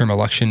next midterm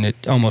election, it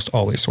almost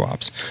always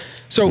swaps.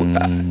 So,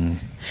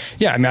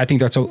 I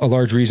think that's a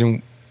large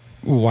reason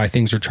why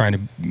things are trying to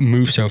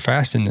move so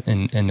fast in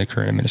the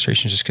current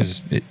administration, just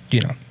because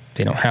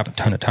they don't have a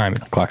ton of time.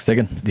 Clock's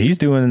ticking. He's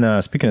doing.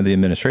 Speaking of the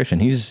administration,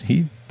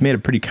 he made a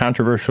pretty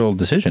controversial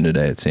decision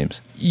today, it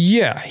seems.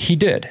 Yeah, he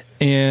did,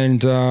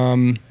 and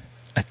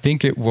I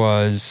think it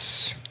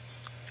was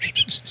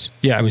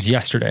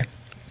yesterday.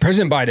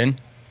 President Biden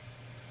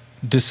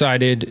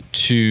decided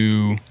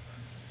to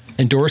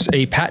endorse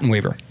a patent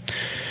waiver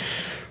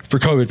for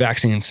COVID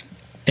vaccines,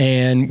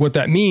 and what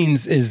that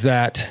means is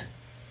that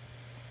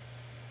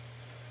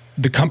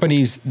the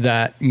companies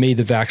that made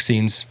the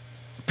vaccines,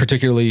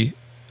 particularly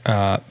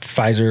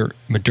Pfizer,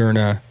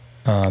 Moderna,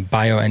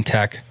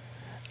 BioNTech,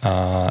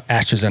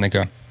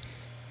 AstraZeneca,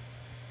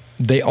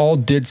 they all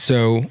did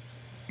so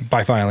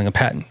by filing a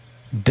patent.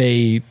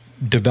 They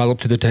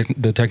developed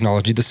the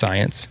technology, the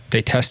science,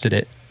 they tested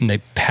it, and they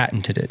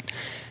patented it.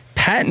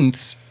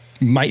 Patents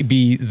might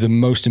be the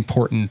most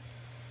important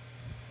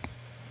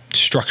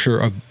structure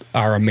of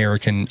our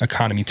American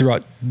economy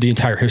throughout the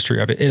entire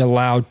history of it. It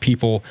allowed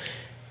people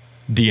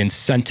the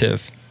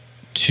incentive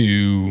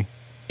to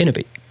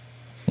innovate,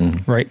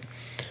 right?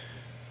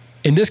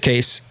 In this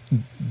case,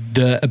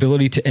 the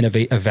ability to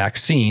innovate a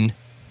vaccine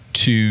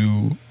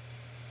to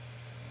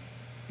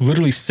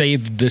literally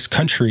save this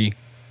country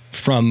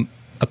from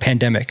a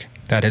pandemic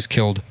that has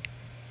killed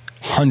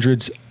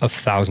hundreds of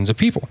thousands of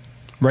people,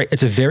 right?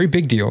 It's a very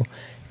big deal.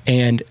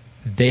 And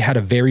they had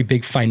a very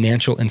big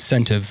financial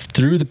incentive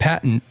through the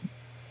patent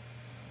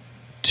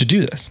to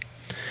do this.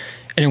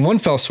 And in one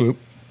fell swoop,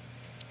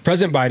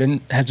 President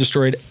Biden has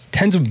destroyed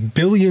tens of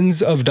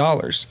billions of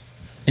dollars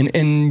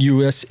in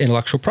U.S.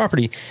 intellectual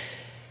property.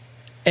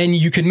 And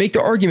you could make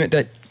the argument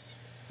that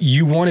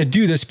you want to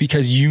do this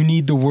because you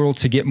need the world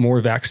to get more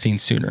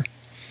vaccines sooner.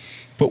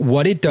 But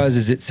what it does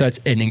is it sets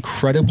an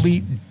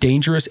incredibly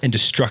dangerous and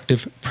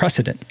destructive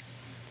precedent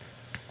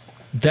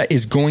that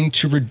is going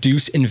to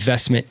reduce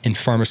investment in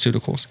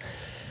pharmaceuticals.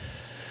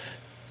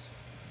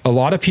 A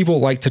lot of people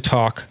like to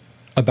talk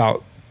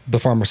about the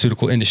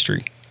pharmaceutical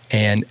industry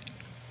and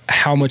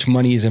how much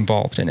money is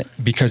involved in it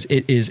because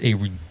it is a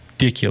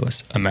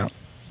ridiculous amount.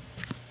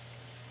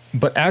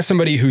 But as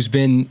somebody who's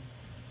been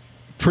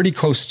pretty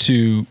close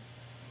to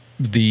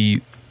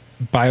the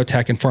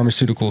biotech and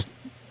pharmaceutical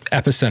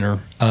epicenter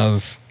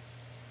of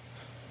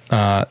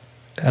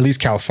at least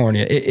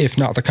California, if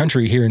not the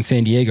country, here in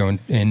San Diego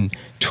and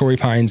Torrey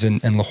Pines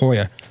and La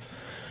Jolla,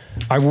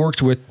 I've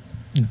worked with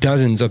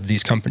dozens of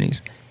these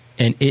companies,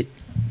 and it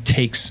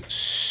takes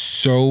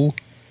so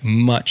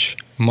much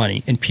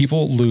money, and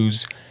people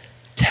lose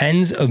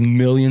tens of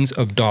millions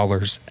of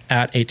dollars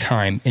at a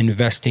time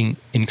investing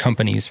in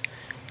companies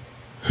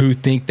who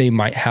think they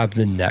might have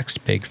the next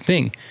big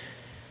thing.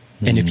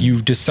 And if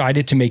you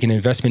decided to make an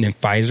investment in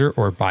Pfizer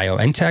or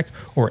BioNTech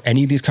or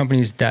any of these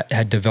companies that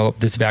had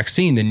developed this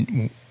vaccine,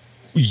 then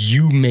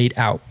you made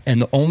out.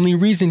 And the only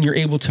reason you're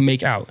able to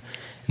make out,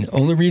 and the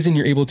only reason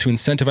you're able to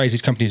incentivize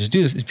these companies to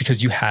do this is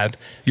because you're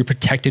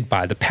protected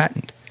by the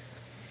patent.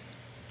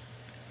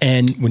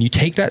 And when you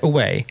take that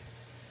away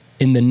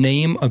in the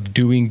name of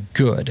doing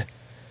good,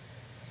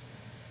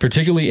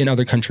 particularly in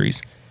other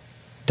countries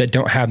that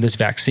don't have this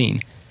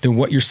vaccine, then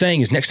what you're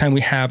saying is next time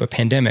we have a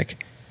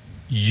pandemic,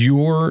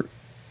 you're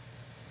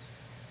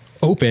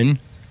open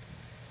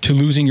to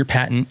losing your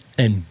patent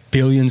and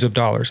billions of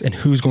dollars. And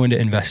who's going to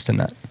invest in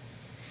that?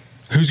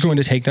 Who's going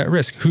to take that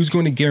risk? Who's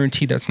going to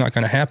guarantee that's not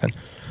going to happen?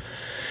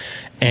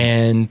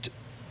 And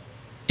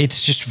it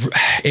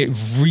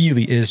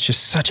really is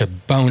just such a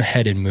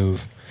boneheaded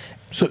move.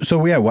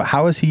 So yeah,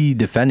 how is he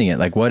defending it?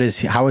 Like,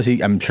 how is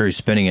he, I'm sure he's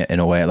spinning it in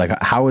a way. Like,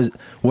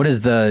 what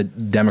is the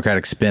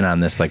Democratic spin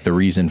on this? Like the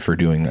reason for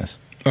doing this?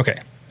 Okay.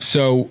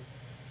 So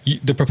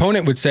the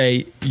proponent would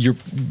say you're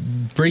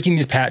breaking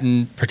these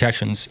patent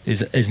protections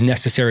is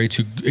necessary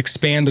to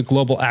expand the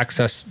global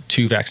access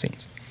to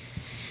vaccines.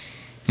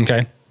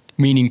 Okay?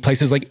 Meaning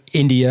places like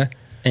India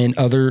and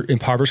other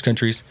impoverished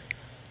countries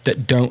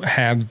that don't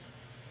have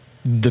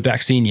the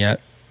vaccine yet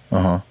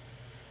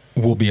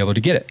will be able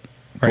to get it.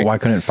 Right? But why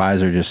couldn't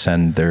Pfizer just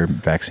send their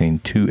vaccine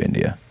to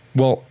India?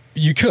 Well,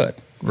 you could,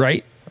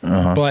 right?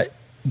 But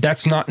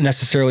that's not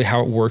necessarily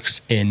how it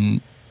works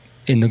in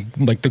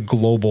the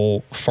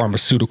global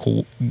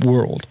pharmaceutical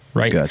world,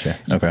 right? Gotcha.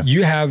 Okay.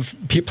 You have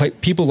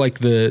people like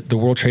the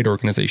World Trade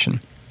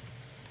Organization,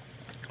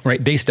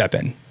 right? They step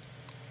in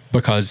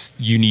because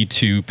you need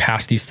to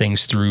pass these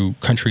things through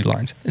country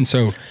lines. And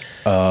so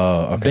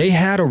they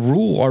had a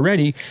rule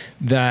already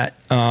that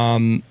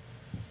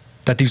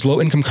that these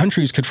low-income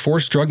countries could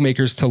force drug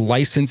makers to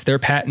license their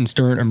patents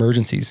during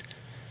emergencies.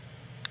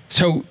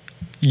 So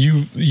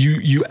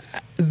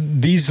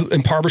these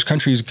impoverished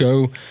countries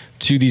go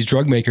to these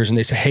drug makers and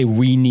they say, hey,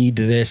 we need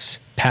this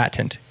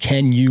patent.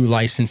 Can you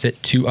license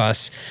it to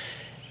us?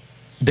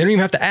 They don't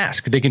even have to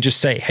ask. They can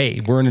just say, hey,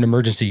 we're in an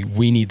emergency.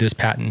 We need this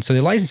patent. So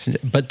they license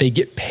it, but they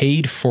get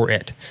paid for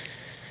it.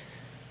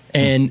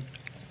 And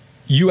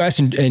U.S.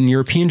 and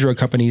European drug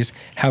companies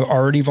have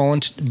already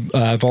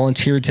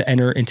volunteered to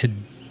enter into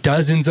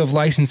dozens of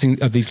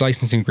these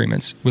licensing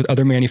agreements with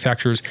other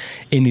manufacturers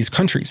in these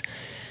countries.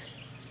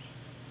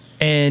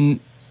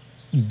 And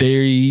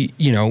you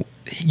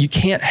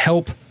can't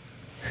help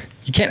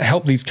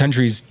these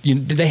countries.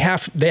 They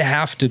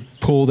have to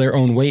pull their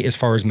own weight as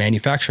far as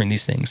manufacturing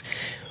these things,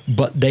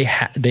 but they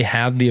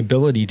have the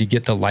ability to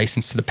get the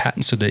license to the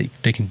patent so they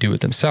can do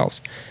it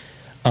themselves.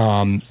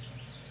 People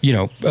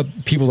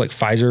like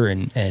Pfizer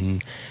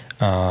and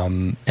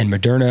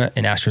Moderna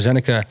and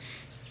AstraZeneca,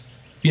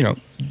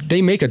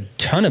 they make a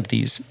ton of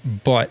these,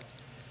 but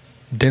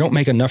they don't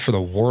make enough for the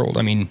world.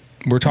 I mean,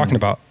 we're talking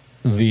about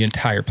the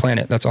entire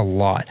planet. That's a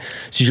lot.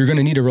 So you're going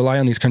to need to rely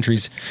on these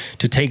countries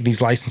to take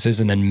these licenses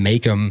and then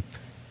make them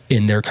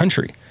in their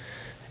country.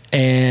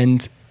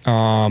 And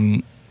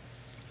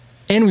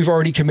we've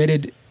already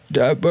committed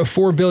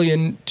 $4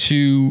 billion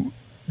to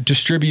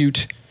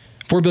distribute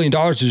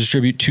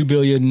 2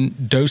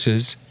 billion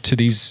doses to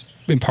these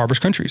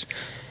impoverished countries.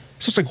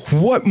 So it's like,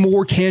 what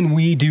more can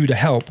we do to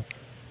help?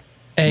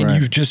 And Right.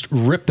 you've just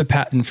ripped the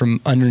patent from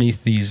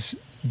underneath these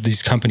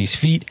companies'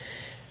 feet.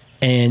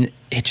 And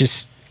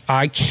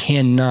I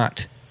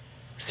cannot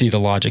see the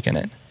logic in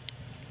it.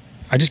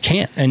 I just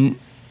can't. And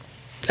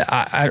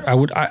I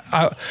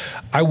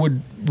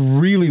would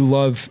really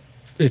love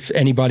if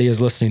anybody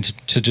is listening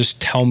to just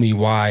tell me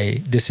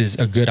why this is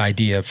a good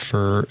idea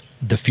for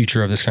the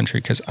future of this country.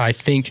 Because I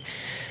think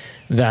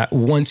that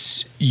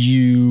once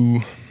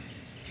you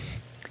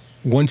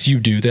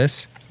do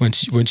this,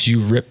 once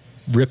you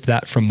rip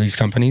that from these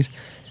companies,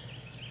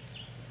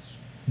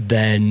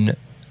 then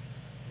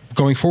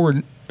going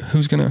forward,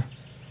 who's gonna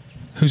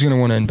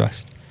want to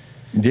invest?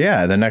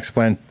 Yeah, the next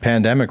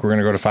pandemic, we're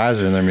gonna go to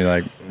Pfizer and then be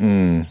like,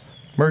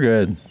 we're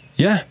good.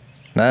 Yeah,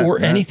 or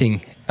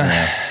anything.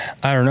 Yeah.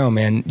 I don't know,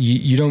 man.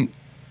 You don't.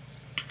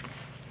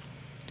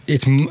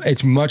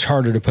 It's much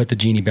harder to put the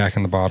genie back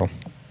in the bottle.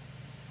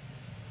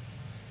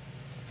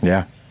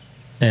 Yeah.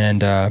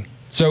 And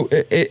so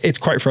it's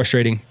quite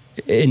frustrating.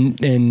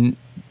 And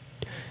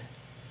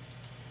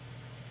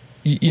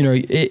you know,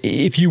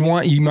 if you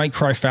want, you might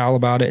cry foul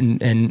about it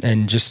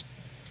and just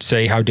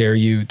say, how dare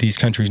you? These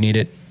countries need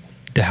it.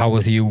 To hell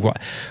with you.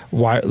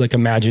 Why? Like,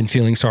 imagine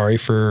feeling sorry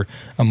for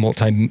a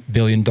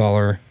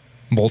multi-billion-dollar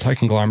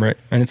multi-conglomerate.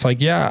 And it's like,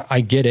 yeah,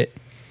 I get it.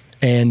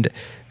 And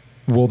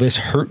will this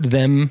hurt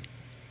them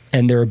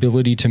and their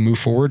ability to move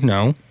forward?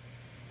 No.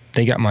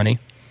 They got money.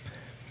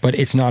 But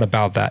it's not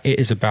about that. It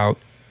is about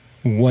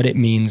what it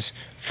means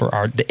for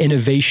the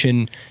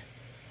innovation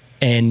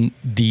and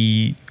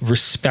the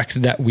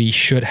respect that we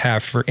should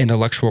have for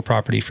intellectual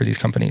property for these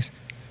companies.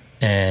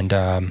 And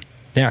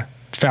yeah,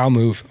 foul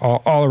move,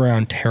 all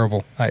around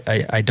terrible.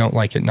 I don't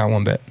like it, not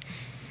one bit.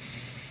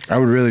 I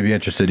would really be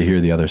interested to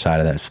hear the other side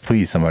of that.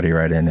 Please, somebody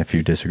write in if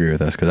you disagree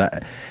with us, because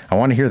I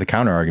want to hear the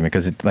counter argument.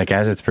 Because like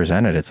as it's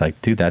presented, it's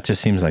like, dude, that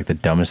just seems like the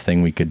dumbest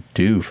thing we could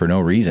do for no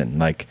reason.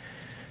 Like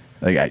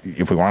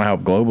if we want to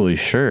help globally,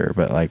 sure,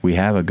 but like we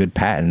have a good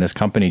patent. This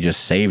company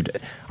just saved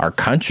our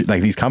country.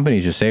 Like these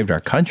companies just saved our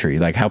country.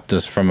 Like helped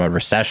us from a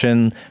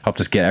recession, helped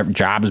us get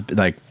jobs,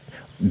 like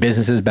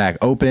businesses back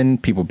open,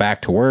 people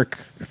back to work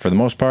for the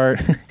most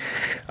part.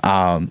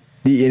 And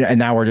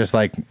now we're just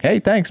like, hey,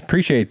 thanks,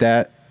 appreciate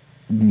that.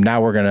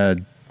 Now we're gonna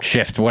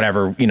shift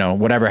whatever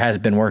has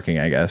been working,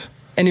 I guess.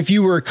 And if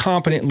you were a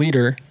competent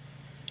leader,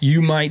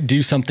 you might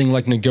do something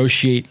like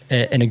negotiate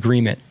an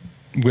agreement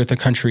with a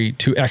country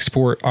to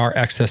export our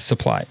excess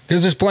supply,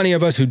 because there's plenty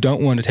of us who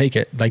don't want to take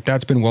it. Like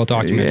that's been well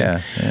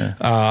documented. Yeah.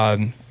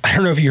 I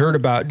don't know if you heard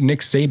about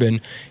Nick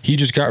Saban. He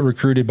just got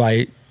recruited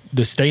by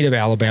the state of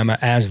Alabama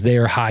as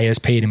their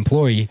highest paid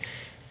employee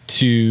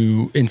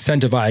to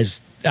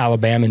incentivize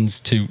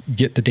Alabamans to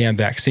get the damn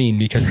vaccine,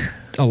 because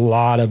a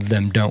lot of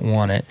them don't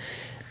want it.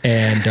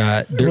 And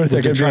what is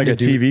that going to be like a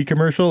TV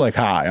commercial? Like,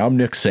 hi, I'm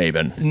Nick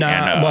Saban.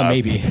 Nah, well,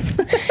 maybe.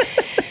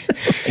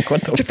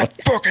 What the Get fuck?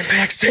 the fucking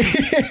vaccine.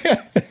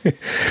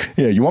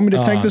 Yeah, you want me to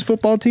tank this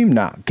football team?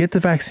 Nah, get the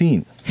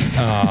vaccine.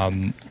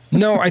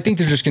 No, I think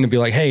they're just going to be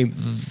like, hey,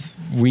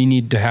 we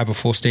need to have a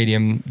full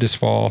stadium this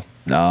fall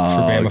for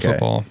Bama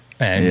football,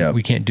 and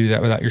we can't do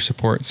that without your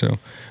support. So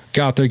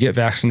go out there, get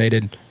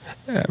vaccinated,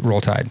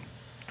 roll Tide.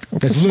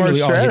 That's a smart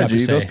strategy.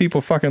 Those people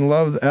fucking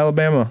love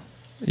Alabama.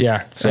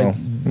 Yeah, so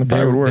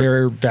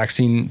their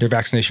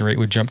vaccination rate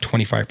would jump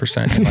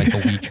 25% in like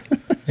a week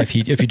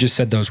if he just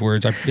said those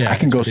words. I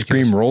can go ridiculous.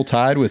 Scream "Roll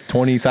Tide" with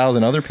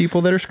 20,000 other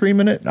people that are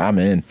screaming it. I'm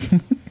in.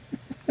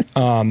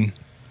 I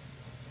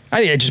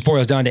think it just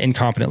boils down to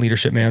incompetent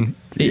leadership, man.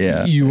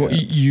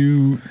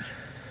 You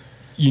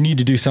need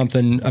to do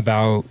something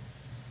about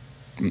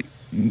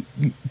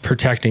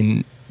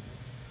protecting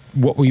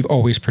what we've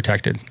always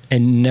protected,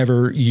 and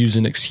never use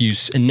an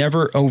excuse, and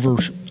never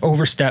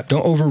overstep.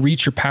 Don't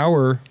overreach your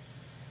power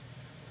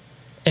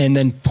and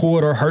then pull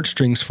at our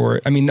heartstrings for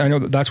it. I mean, I know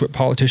that's what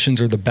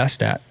politicians are the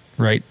best at,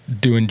 right?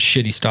 Doing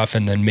shitty stuff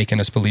and then making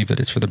us believe that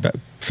it's for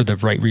the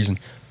right reason.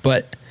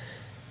 But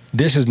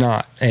this is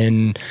not,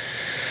 and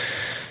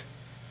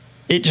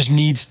it just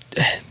needs,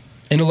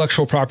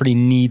 intellectual property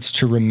needs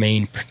to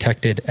remain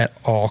protected at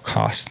all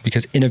costs,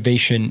 because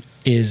innovation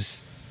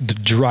is the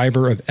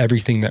driver of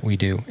everything that we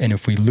do. And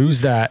if we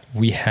lose that,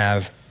 we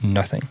have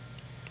nothing.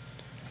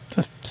 It's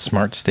a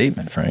smart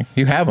statement, Frank.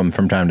 You have them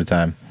from time to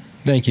time.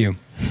 Thank you.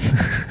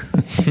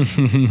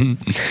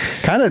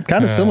 Kind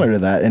of similar to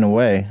that in a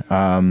way.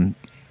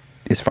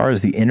 As far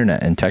as the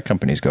internet and tech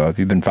companies go, have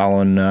you been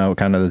following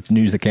kind of the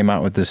news that came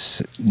out with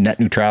this net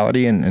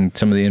neutrality and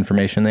some of the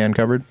information they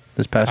uncovered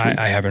this past week?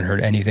 I haven't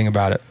heard anything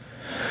about it.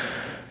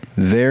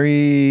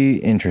 Very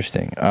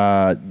interesting.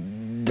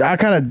 I'll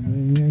kind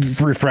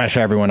of refresh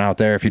everyone out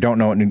there. If you don't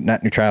know what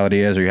net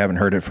neutrality is, or you haven't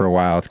heard it for a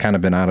while, it's kind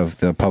of been out of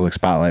the public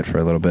spotlight for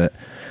a little bit.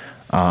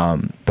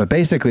 But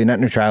basically, net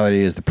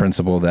neutrality is the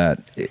principle that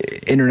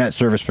internet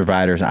service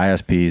providers,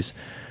 ISPs,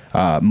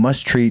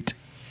 must treat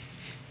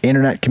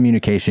internet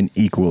communication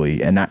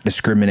equally and not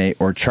discriminate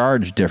or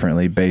charge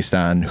differently based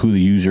on who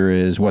the user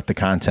is, what the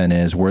content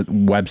is, where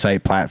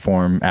website,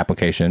 platform,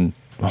 application,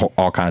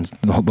 all kinds.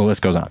 The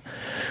list goes on.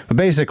 But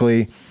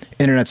basically,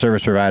 internet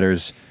service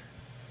providers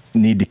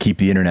need to keep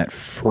the internet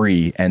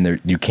free,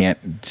 and you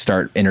can't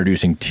start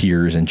introducing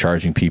tiers and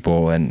charging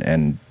people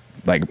and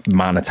like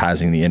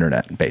monetizing the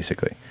internet,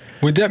 basically.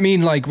 Would that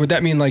mean like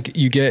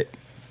you get?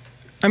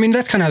 I mean,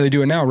 that's kind of how they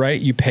do it now, right?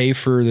 You pay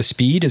for the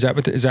speed. Is that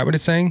what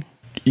it's saying?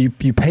 You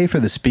pay for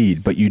the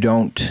speed, but you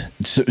don't.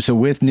 So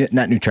with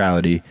net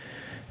neutrality,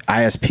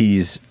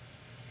 ISPs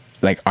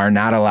like are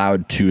not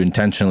allowed to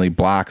intentionally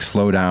block,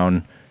 slow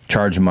down,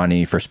 charge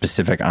money for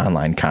specific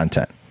online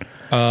content.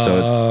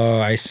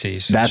 I see.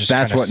 So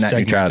that's what net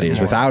neutrality is.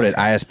 Without it,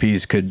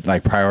 ISPs could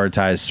like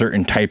prioritize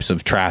certain types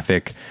of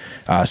traffic,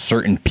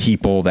 certain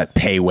people that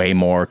pay way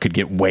more could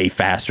get way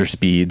faster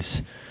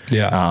speeds.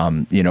 Yeah.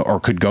 Or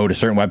could go to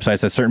certain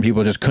websites that certain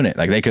people just couldn't.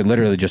 Like they could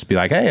literally just be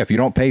like, hey, if you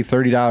don't pay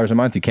 $30 a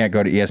month, you can't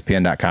go to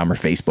ESPN.com or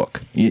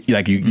Facebook. You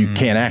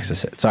can't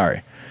access it.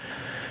 Sorry.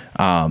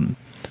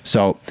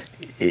 So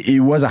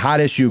it was a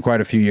hot issue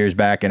quite a few years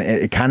back, and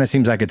it kind of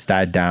seems like it's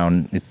died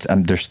down. It's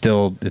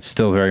still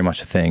very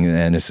much a thing,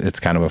 and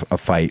it's kind of a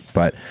fight.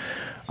 But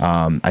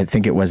I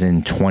think it was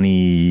in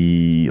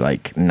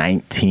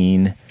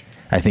 2019.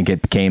 I think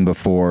it came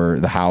before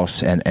the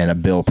House, and a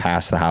bill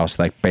passed the House,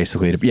 like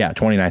basically,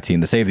 2019,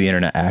 the Save the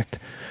Internet Act.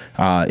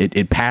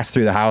 It passed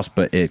through the House,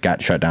 but it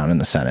got shut down in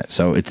the Senate.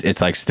 So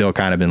it's like still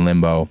kind of in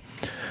limbo.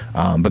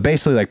 But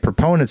basically, like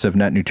proponents of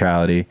net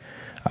neutrality,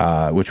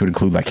 which would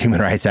include like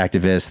human rights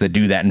activists that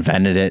do that,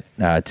 invented it,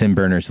 Tim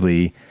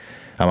Berners-Lee,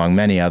 among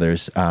many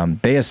others,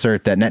 they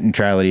assert that net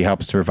neutrality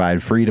helps to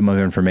provide freedom of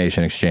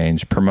information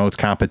exchange, promotes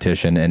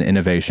competition and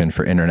innovation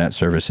for internet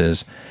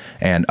services,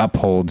 and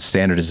upholds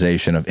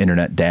standardization of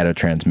internet data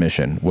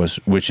transmission,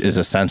 which is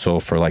essential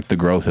for like the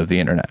growth of the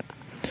internet.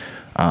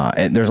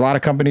 And there's a lot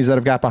of companies that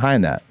have got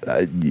behind that.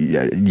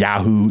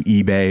 Yahoo,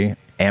 eBay,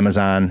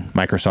 Amazon,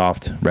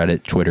 Microsoft,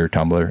 Reddit, Twitter,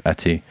 Tumblr,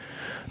 Etsy,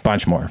 a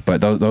bunch more.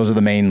 But those are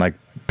the main like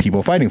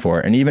people fighting for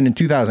it. And even in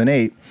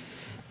 2008,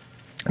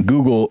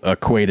 Google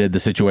equated the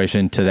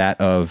situation to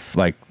that of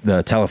like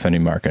the telephony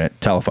market,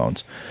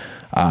 telephones,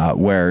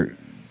 where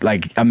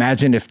like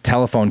imagine if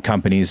telephone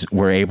companies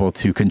were able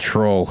to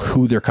control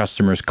who their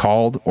customers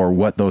called or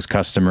what those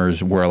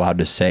customers were allowed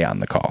to say on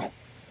the call.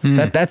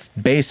 That's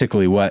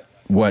basically what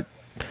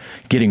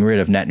getting rid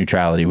of net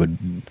neutrality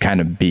would kind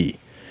of be.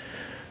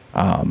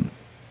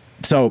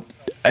 So,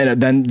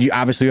 and then you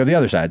obviously have the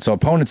other side. So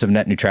opponents of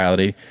net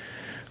neutrality,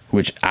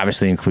 which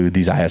obviously include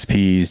these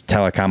ISPs,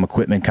 telecom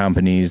equipment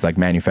companies like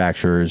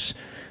manufacturers,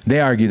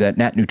 they argue that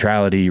net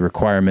neutrality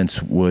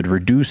requirements would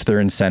reduce their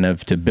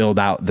incentive to build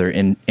out their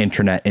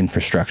internet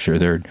infrastructure,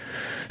 their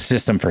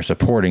system for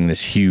supporting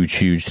this huge,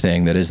 huge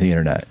thing that is the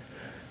internet.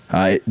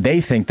 They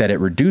think that it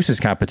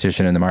reduces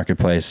competition in the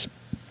marketplace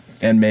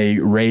and may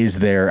raise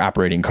their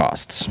operating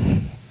costs.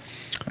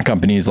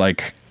 Companies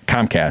like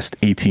Comcast,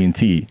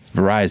 AT&T,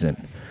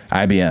 Verizon,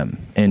 IBM,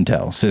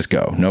 Intel,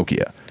 Cisco,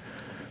 Nokia,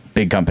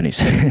 big companies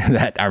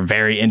that are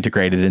very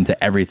integrated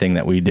into everything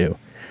that we do.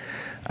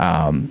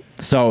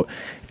 So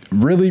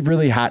really,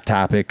 really hot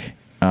topic.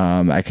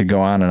 I could go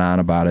on and on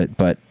about it,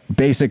 but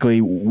basically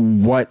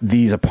what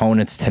these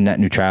opponents to net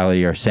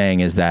neutrality are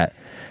saying is that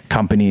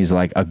companies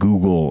like a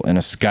Google and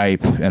a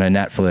Skype and a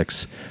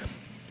Netflix,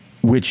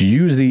 which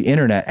use the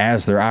internet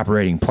as their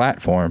operating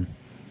platform,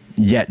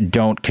 yet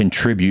don't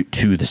contribute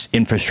to this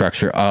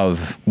infrastructure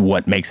of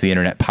what makes the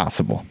internet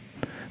possible,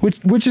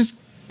 which is,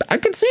 I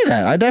could see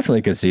that. I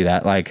definitely could see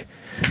that. Like,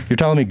 you're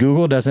telling me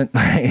Google doesn't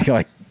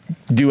like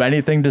do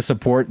anything to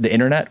support the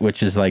internet,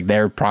 which is like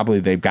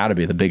they've got to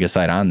be the biggest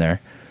site on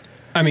there.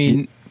 I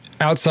mean,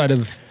 outside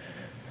of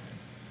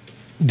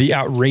the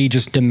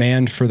outrageous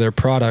demand for their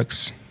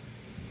products,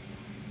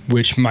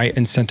 which might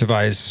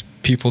incentivize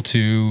people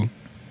to.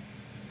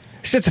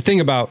 So that's the thing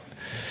about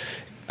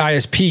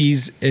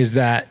ISPs is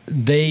that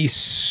they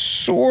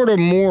sort of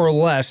more or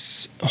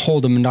less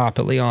hold a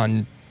monopoly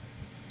on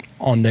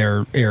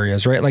their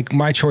areas, right? Like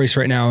my choice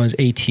right now is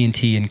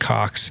AT&T and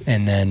Cox,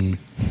 and then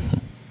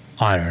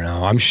I don't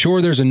know. I'm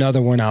sure there's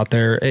another one out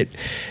there.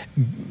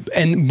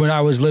 And when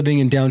I was living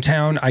in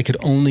downtown, I could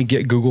only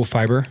get Google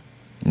Fiber.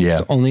 Yeah. It's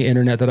the only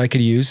internet that I could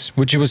use,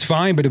 which it was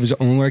fine, but it was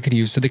the only way I could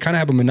use. So they kind of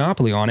have a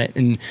monopoly on it.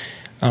 And,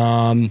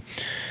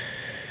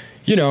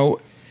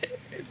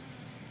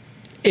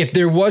 if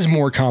there was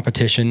more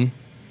competition,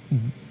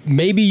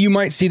 maybe you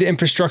might see the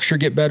infrastructure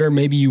get better.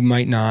 Maybe you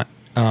might not.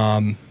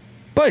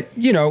 But,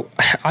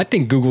 I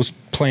think Google's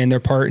playing their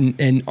part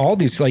and all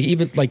these, like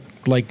even like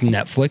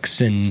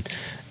Netflix and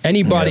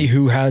anybody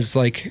who has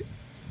like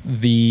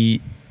the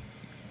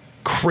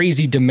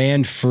crazy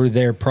demand for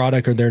their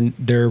product or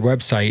their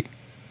website,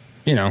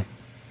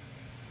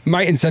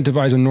 might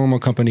incentivize a normal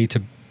company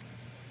to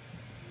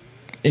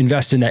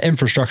invest in that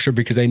infrastructure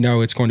because they know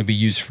it's going to be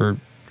used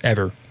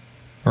forever,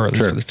 or at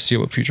least for the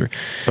foreseeable future.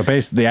 But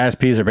the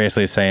ISPs are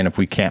basically saying if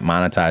we can't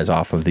monetize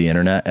off of the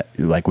internet,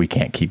 like we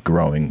can't keep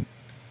growing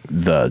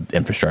the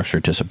infrastructure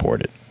to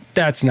support it.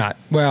 That's not,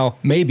 well,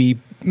 maybe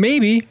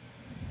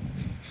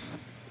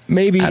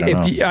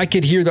I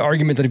could hear the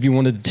argument that if you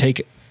wanted to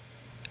take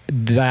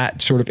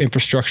that sort of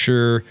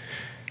infrastructure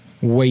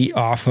weight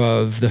off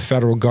of the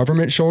federal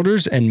government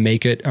shoulders and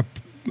make it a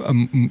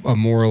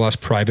more or less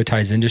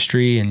privatized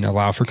industry and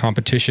allow for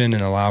competition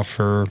and allow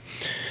for,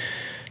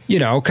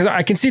 because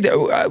I can see that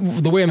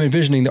the way I'm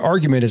envisioning the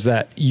argument is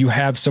that you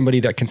have somebody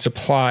that can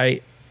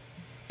supply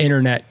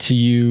internet to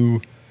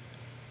you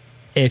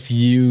if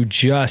you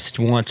just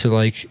want to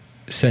like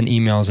send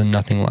emails and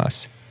nothing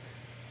less.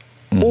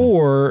 Mm-hmm.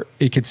 Or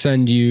it could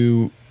send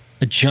you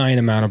a giant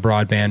amount of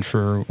broadband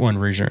for one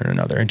reason or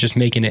another, and just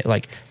making it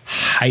like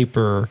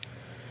hyper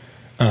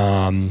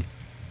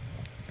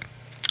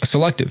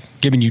selective,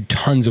 giving you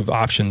tons of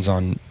options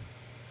on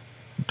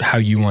how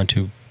you want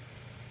to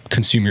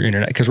consume your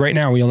internet. Because right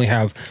now we only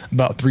have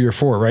about 3 or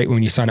 4, right?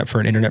 When you sign up for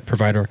an internet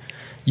provider,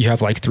 you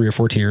have like 3 or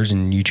 4 tiers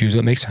and you choose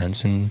what makes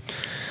sense and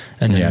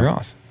then you're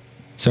off.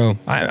 So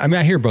I mean,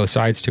 I hear both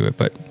sides to it,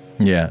 but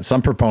yeah,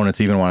 some proponents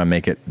even want to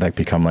make it like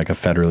become like a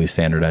federally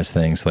standardized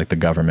thing, so like the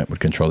government would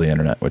control the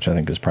internet, which I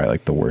think is probably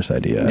like the worst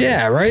idea.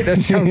 Yeah, right. That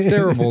sounds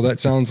terrible. That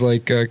sounds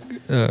like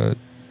that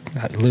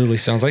literally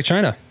sounds like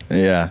China.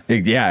 Yeah,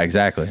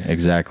 exactly.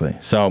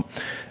 So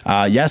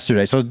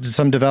yesterday,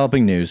 some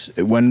developing news.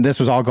 When this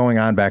was all going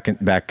on back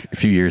a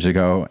few years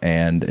ago,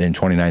 and in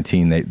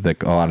 2019, a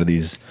lot of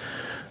these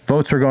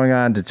votes were going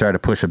on to try to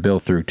push a bill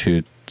through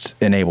to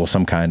enable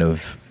some kind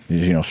of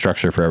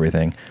structure for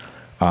everything.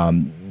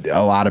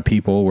 A lot of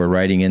people were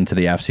writing into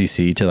the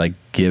FCC to like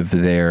give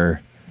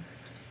their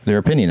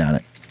opinion on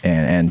it,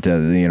 and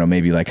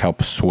maybe like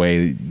help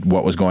sway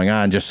what was going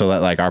on, just so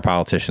that like our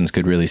politicians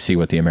could really see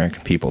what the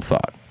American people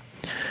thought.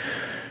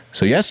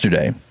 So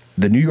yesterday,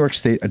 the New York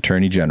State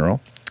Attorney General,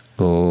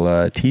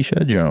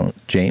 Letitia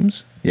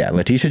James,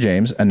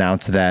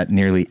 announced that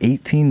nearly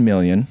 18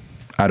 million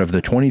out of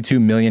the 22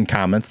 million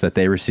comments that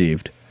they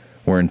received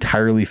were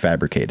entirely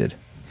fabricated.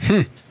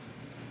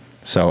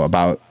 So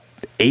about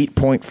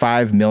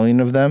 8.5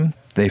 million of them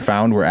they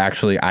found were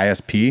actually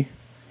ISP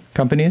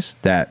companies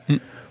that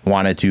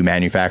wanted to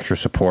manufacture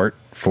support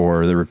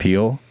for the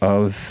repeal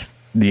of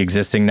the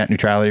existing net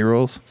neutrality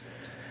rules,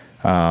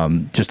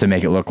 just to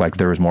make it look like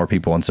there was more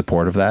people in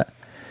support of that.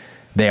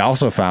 They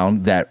also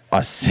found that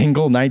a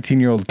single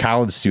 19-year-old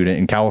college student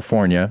in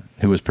California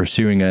who was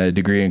pursuing a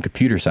degree in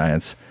computer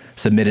science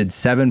submitted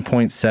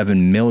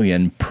 7.7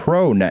 million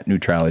pro-net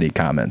neutrality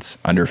comments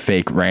under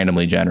fake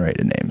randomly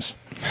generated names.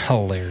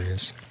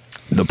 Hilarious.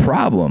 The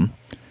problem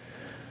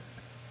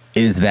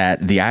is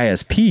that the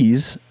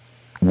ISPs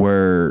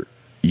were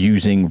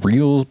using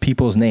real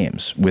people's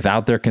names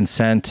without their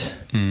consent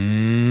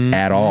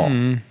at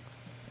all.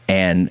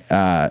 And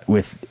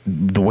with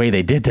the way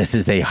they did this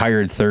is they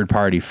hired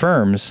third-party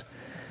firms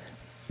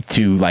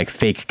to like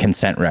fake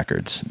consent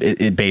records.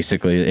 It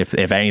basically,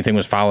 if anything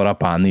was followed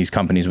up on, these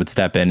companies would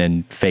step in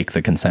and fake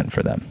the consent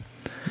for them.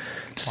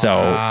 So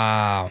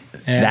wow.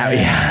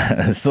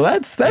 So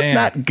that's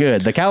not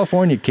good. The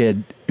California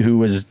kid who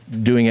was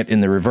doing it in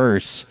the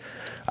reverse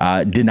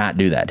did not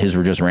do that. His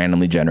were just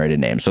randomly generated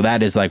names. So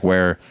that is like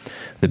where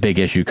the big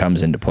issue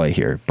comes into play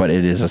here. But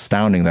it is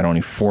astounding that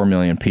only 4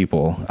 million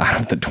people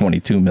out of the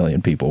 22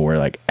 million people were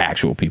like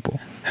actual people.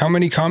 How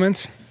many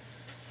comments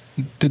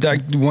did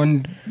that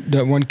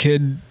one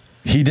kid?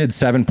 He did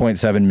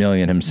 7.7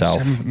 million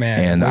himself,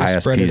 and the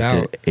ISPs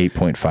did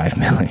 8.5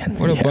 million.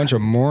 What a bunch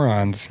of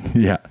morons.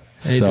 Yeah.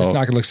 Hey, that's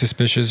not going to look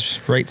suspicious,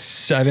 right?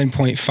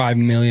 7.5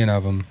 million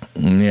of them.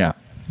 Yeah.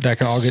 That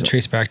can all get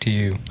traced back to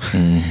you.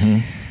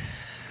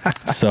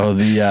 So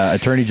the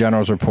Attorney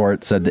General's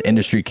report said the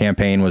industry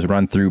campaign was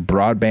run through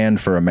Broadband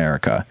for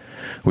America,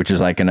 which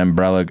is like an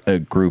umbrella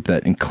group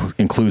that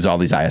includes all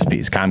these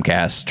ISPs: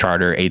 Comcast,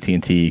 Charter,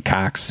 AT&T,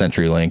 Cox,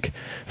 CenturyLink.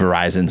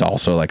 Verizon's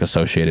also like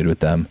associated with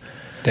them.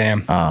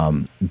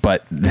 Damn.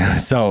 But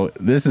so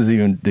this is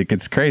it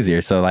gets crazier.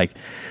 So like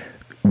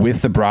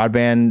with the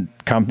broadband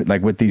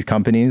like with these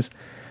companies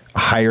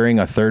hiring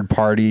a third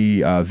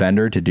party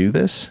vendor to do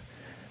this,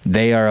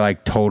 they are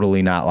like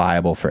totally not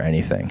liable for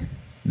anything.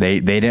 They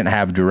didn't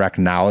have direct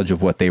knowledge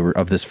of what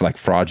of this like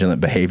fraudulent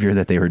behavior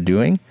that they were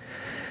doing.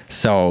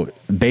 So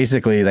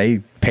basically they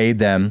paid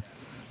them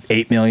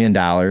 $8 million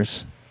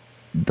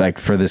like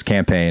for this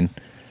campaign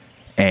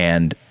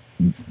and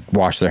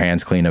washed their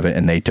hands clean of it.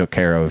 And they took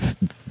care of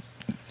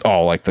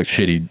all like the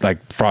shitty,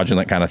 like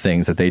fraudulent kind of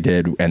things that they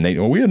did. And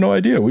we had no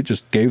idea. We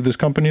just gave this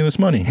company this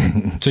money.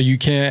 So you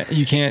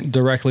can't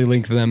directly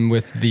link them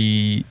with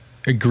the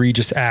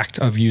egregious act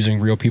of using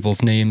real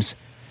people's names.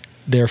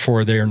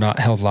 Therefore, they are not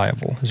held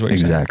liable, is what you're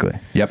saying. Exactly.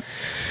 Yep.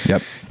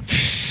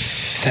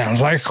 Sounds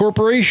like a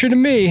corporation to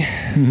me.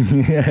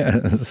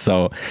 Yeah.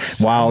 So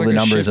while the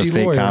numbers of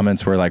fake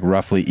comments were like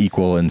roughly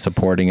equal in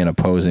supporting and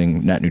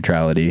opposing net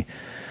neutrality,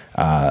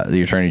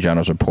 the Attorney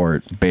General's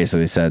report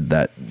basically said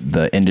that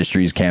the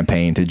industry's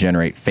campaign to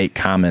generate fake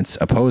comments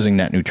opposing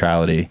net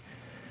neutrality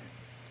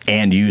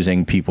and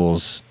using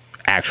people's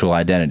actual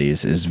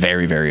identities is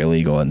very, very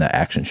illegal, and that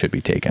action should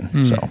be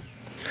taken. So.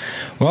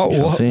 Well,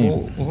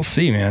 we'll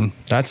see, man.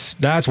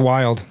 That's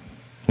wild.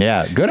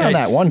 Yeah, good on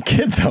that one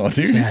kid though,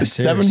 dude. Yeah,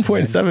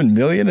 7.7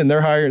 million, and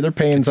they're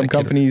paying some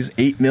companies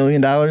 $8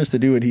 million to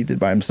do what he did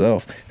by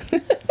himself.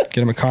 Get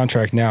him a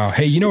contract now.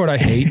 Hey, you know what I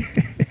hate?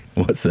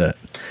 What's that?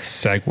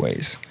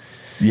 Segways.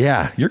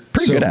 Yeah, you're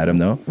pretty good at them,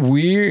 though.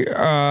 We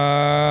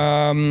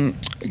got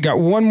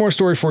one more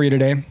story for you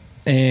today,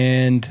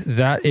 and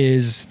that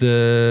is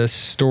the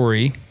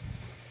story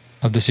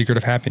of the secret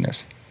of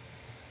happiness.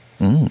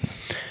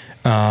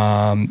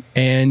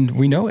 And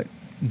we know it.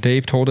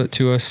 They've told it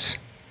to us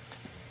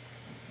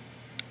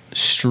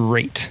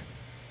straight,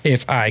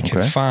 if I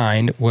can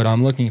find what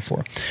I'm looking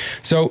for.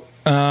 So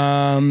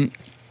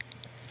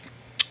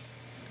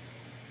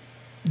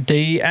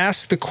they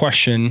asked the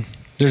question.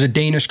 There's a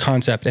Danish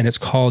concept, and it's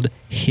called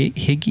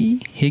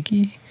Hygge.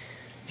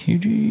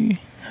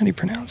 How do you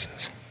pronounce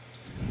this?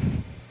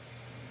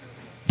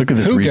 Look at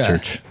this Hygge.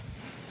 research.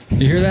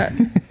 You hear that?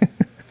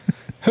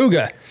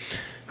 Hygge.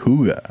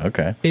 Hygge,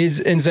 okay.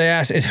 And they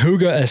asked, is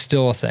Hygge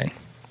still a thing?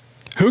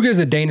 Hygge is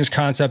the Danish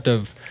concept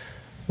of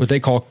what they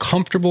call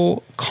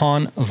comfortable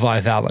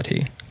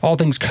conviviality. All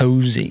things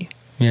cozy.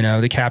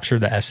 They capture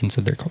the essence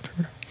of their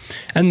culture.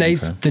 And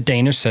the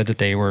Danish said that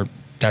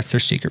that's their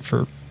secret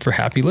for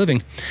happy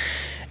living.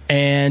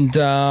 And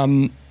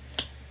the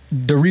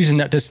reason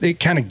that it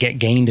kind of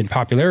gained in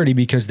popularity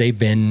because they've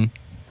been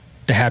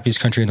the happiest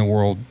country in the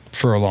world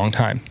for a long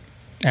time,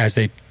 as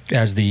the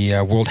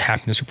World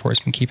Happiness Report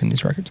has been keeping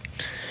these records.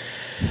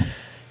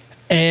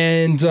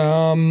 And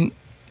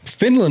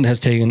Finland has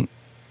taken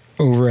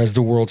over as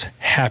the world's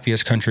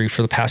happiest country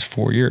for the past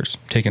 4 years,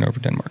 taken over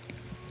Denmark.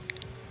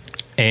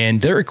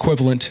 And their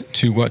equivalent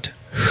to what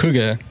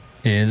Hygge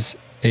is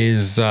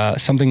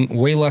something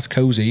way less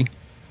cozy.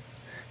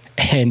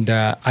 And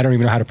I don't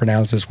even know how to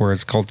pronounce this word.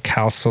 It's called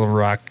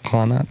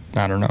Kalsaraklanat.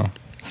 I don't know.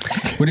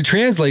 What it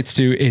translates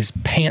to is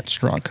pants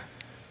drunk.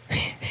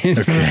 It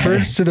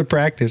refers to the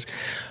practice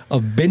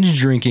of binge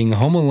drinking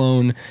home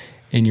alone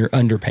in your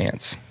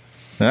underpants.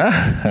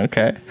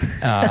 Okay.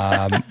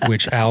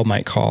 Which Al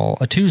might call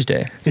a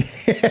Tuesday.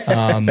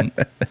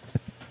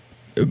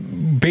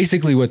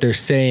 Basically what they're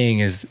saying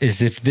is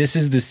if this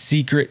is the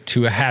secret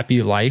to a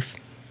happy life,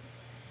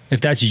 if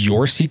that's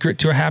your secret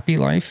to a happy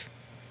life,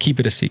 keep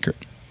it a secret.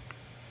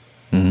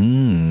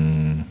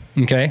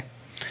 Okay?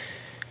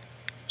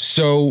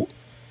 So,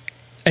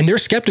 and they're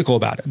skeptical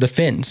about it, the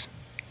Finns.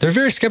 They're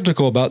very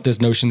skeptical about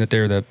this notion that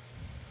they're the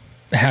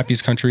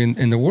happiest country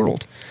in the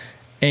world.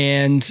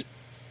 And,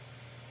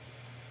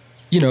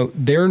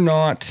 they're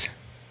not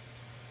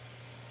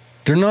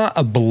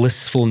a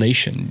blissful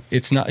nation.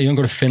 It's not, you don't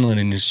go to Finland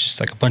and it's just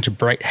like a bunch of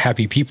bright,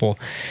 happy people.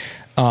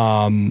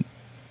 They're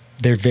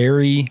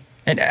very,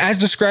 and as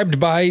described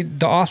by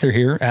the author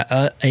here,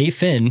 a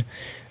Finn,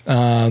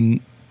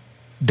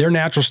 their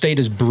natural state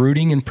is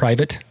brooding and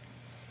private,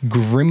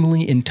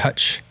 grimly in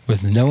touch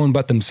with no one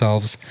but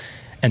themselves,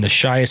 and the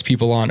shyest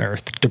people on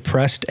earth,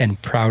 depressed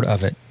and proud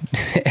of it.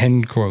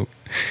 End quote.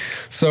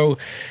 So,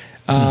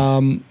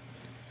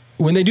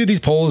 when they do these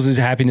polls, these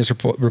happiness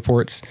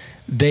reports,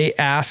 they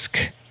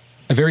ask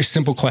a very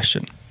simple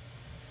question.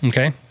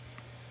 Okay?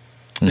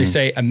 They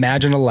say,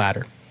 imagine a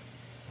ladder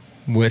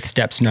with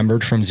steps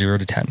numbered from 0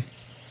 to 10.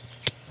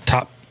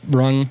 Top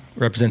rung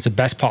represents the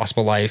best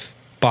possible life.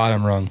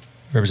 Bottom rung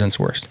represents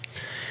worst.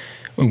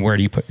 And where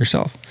do you put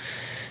yourself?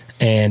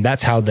 And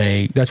that's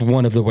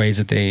one of the ways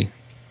that they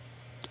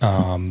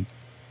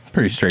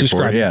pretty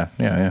straightforward.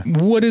 Yeah.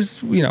 What is,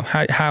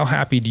 how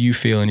happy do you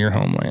feel in your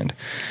homeland?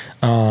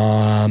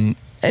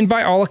 And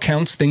by all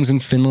accounts, things in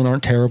Finland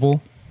aren't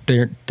terrible.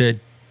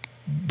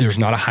 There's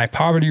not a high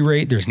poverty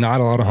rate. There's not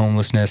a lot of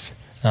homelessness.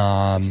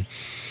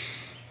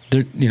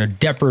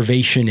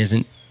 Deprivation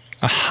isn't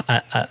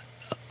a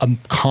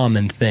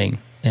common thing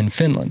in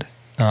Finland.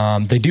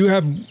 They do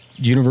have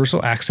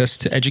universal access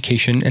to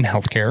education and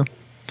healthcare,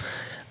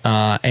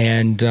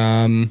 and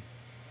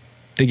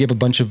they give a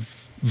bunch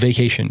of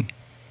vacation.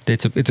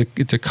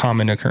 It's a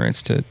common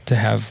occurrence to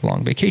have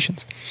long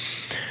vacations.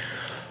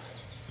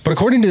 But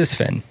according to this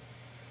Finn,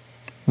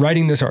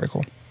 writing this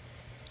article,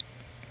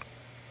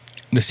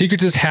 the secret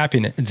to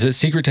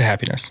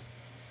happiness.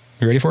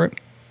 You ready for it?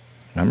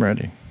 I'm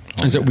ready.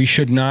 Is that we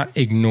should not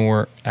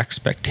ignore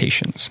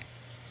expectations.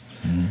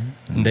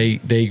 Mm-hmm.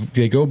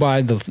 They go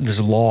by this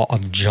law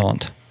of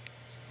jaunt,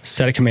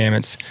 set of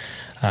commandments,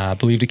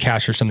 believed to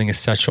capture something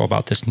essential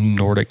about this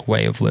Nordic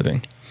way of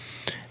living.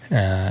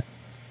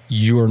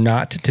 You are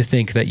not to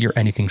think that you're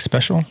anything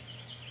special.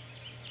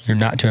 You're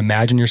not to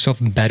imagine yourself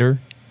better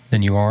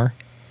than you are,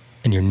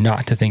 and you're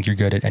not to think you're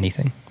good at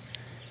anything.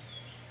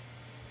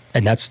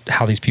 And that's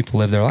how these people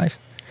live their lives.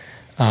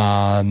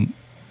 And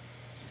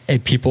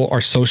people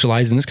are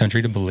socialized in this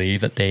country to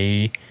believe that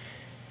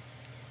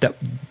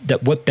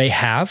that what they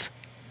have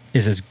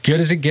is as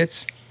good as it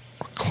gets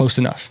or close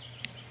enough.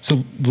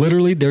 So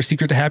literally their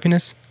secret to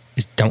happiness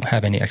is don't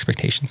have any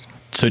expectations.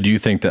 So do you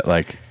think that,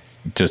 like,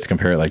 just to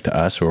compare it to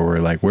us, where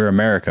we're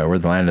America, we're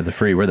the land of the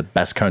free, we're the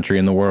best country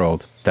in the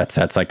world, that's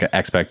like an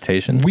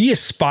expectation? We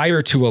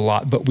aspire to a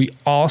lot, but we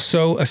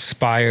also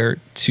aspire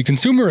to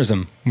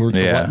consumerism. We're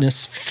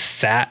gluttonous,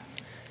 fat,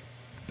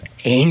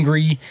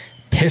 angry,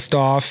 pissed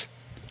off,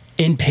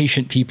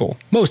 impatient people.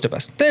 Most of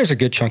us. There's a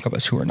good chunk of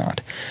us who are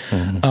not.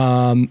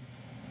 Mm-hmm.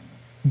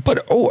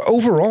 But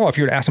overall, if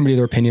you were to ask somebody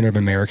their opinion of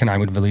American, I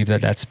would believe that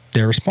that's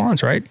their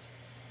response, right?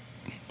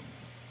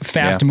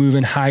 Fast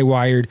moving, high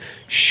wired,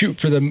 shoot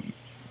for the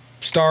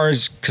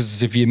stars,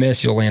 because if you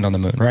miss, you'll land on the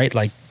moon, right?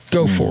 Like,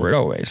 go for it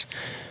always.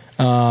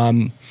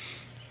 And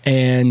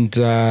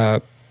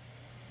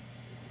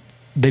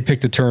they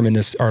picked a term in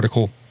this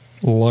article,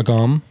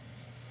 lagom,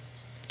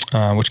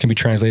 which can be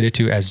translated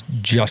to as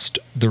just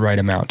the right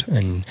amount.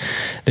 And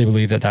they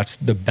believe that that's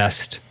the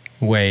best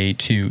way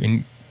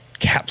to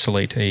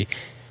encapsulate a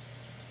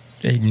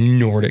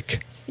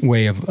Nordic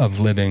way of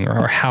living,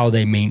 or how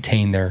they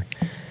maintain their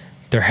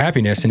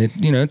happiness. And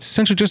it's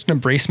essentially just an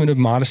embracement of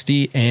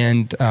modesty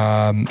and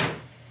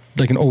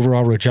like an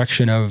overall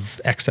rejection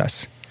of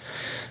excess.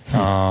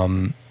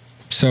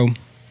 So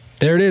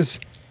there it is.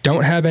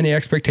 Don't have any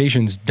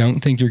expectations. Don't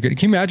think you're good.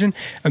 Can you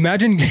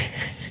imagine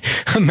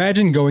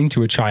going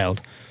to a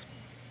child.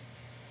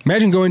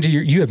 Imagine going to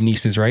you have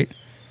nieces, right?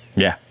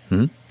 Yeah.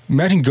 Mm-hmm.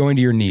 Imagine going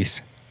to your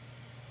niece.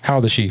 How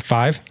old is she?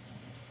 5?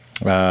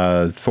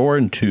 4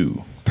 and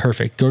 2.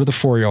 Perfect. Go to the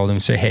 4-year-old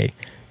and say, hey,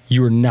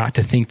 you are not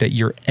to think that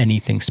you're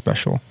anything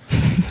special.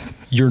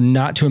 You're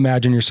not to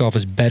imagine yourself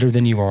as better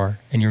than you are,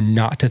 and you're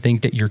not to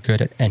think that you're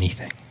good at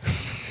anything.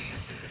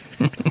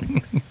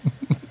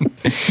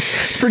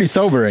 It's pretty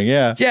sobering,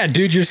 yeah. Yeah,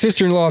 dude, your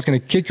sister-in-law is going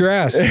to kick your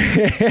ass.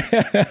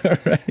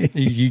 Right. Are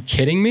you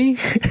kidding me? You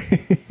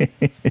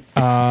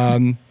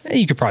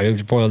could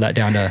probably boil that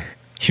down to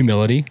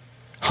humility,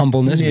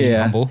 humbleness, being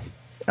humble.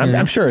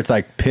 I'm sure it's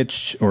like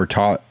pitched or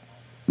taught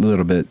a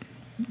little bit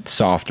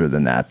softer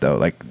than that, though.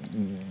 Like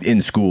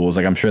in schools,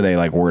 like I'm sure they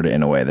like word it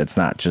in a way that's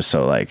not just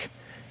so like,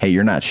 hey,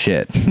 you're not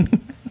shit.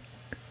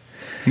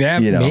 Yeah,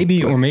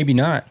 maybe or maybe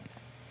not.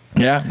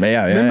 Yeah.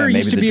 Remember, it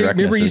used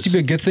to be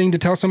a good thing to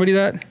tell somebody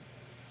that,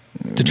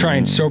 to try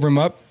and sober them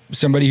up.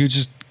 Somebody who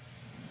just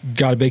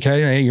got a big head.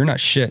 Hey, you're not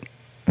shit.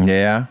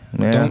 Yeah.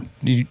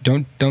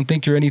 Don't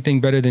think you're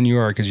anything better than you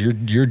are, because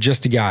you're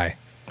just a guy.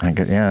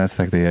 That's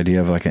like the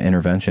idea of like an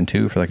intervention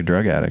too for like a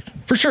drug addict.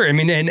 For sure. I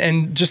mean,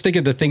 and just think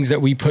of the things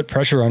that we put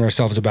pressure on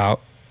ourselves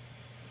about,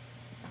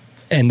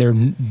 and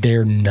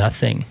they're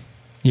nothing,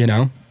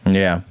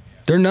 Yeah.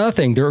 They're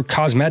nothing. They're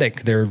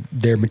cosmetic.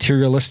 They're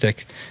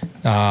materialistic.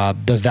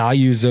 The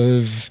values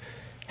of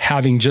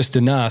having just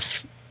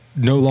enough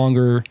no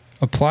longer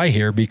apply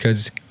here,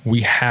 because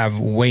we have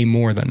way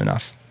more than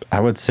enough. I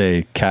would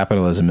say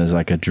capitalism is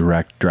like a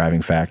direct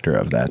driving factor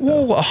of that,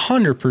 though. Well,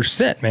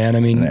 100%, man.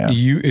 I mean,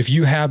 if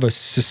you have a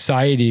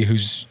society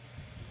whose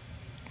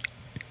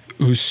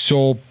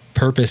sole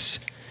purpose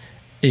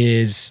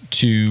is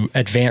to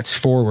advance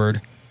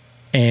forward,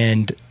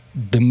 and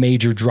the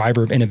major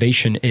driver of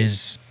innovation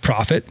is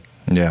profit,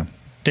 then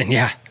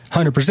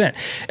 100%.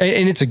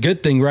 And it's a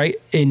good thing, right?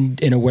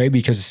 In a way,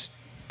 because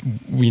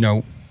we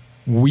have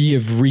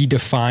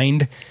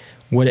redefined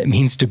what it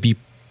means to be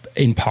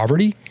in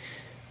poverty.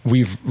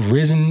 We've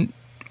risen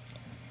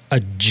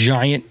a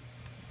giant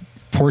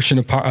portion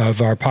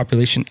of our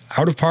population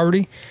out of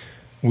poverty.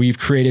 We've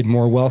created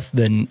more wealth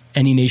than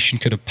any nation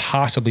could have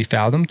possibly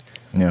fathomed.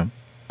 Yeah.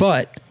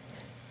 But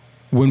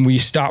when we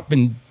stop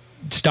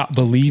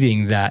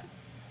believing that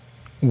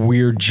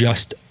we're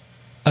just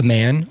a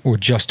man or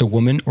just a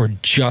woman or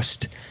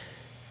just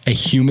a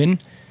human,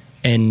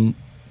 and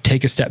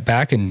take a step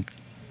back and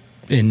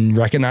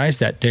recognize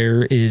that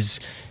there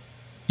is,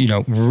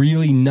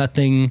 really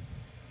nothing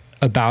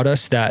about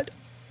us that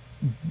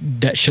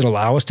should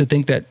allow us to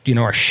think that,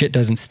 our shit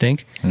doesn't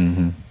stink.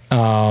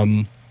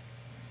 Mm-hmm.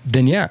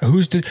 Then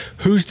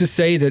who's to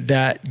say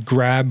that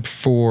grab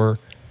for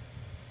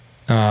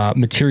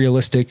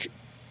materialistic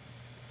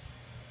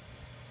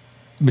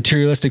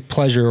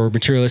pleasure or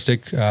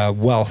materialistic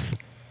wealth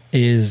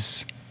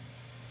is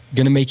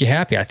going to make you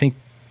happy? I think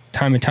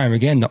time and time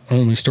again, the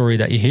only story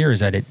that you hear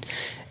is that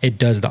it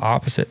does the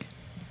opposite.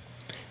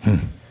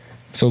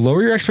 So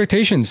lower your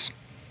expectations.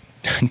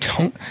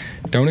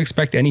 Don't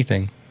expect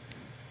anything.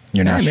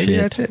 You're not maybe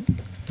shit. That's it.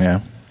 Yeah.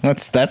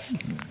 That's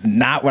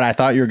not what I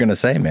thought you were going to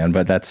say, man,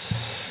 but I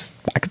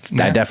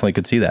definitely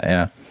could see that.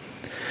 Yeah.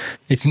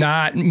 It's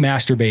not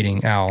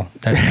masturbating, Al.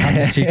 That's not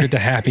the secret to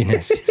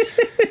happiness.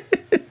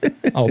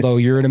 Although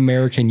you're an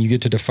American, you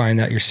get to define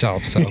that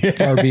yourself. So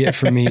far be it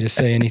from me to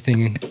say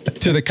anything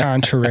to the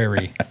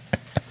contrary.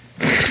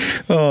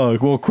 Oh,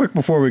 well, quick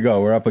before we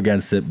go, we're up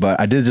against it,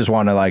 but I did just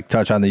want to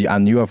touch on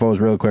UFOs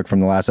real quick from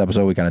the last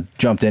episode. We kind of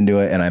jumped into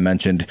it, and I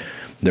mentioned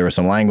there was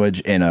some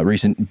language in a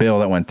recent bill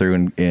that went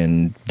through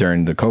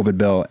during the COVID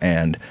bill,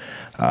 and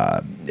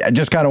I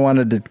just kind of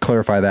wanted to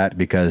clarify that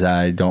because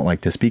I don't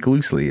like to speak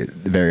loosely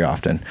very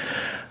often.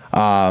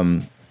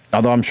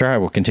 Although I'm sure I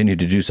will continue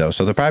to do so.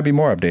 So there'll probably be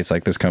more updates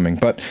like this coming.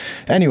 But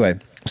anyway,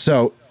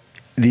 so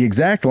the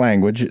exact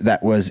language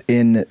that was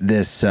in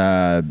this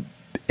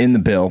in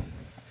the bill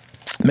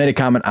made a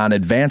comment on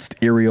advanced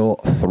aerial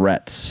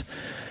threats.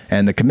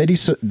 And the committee,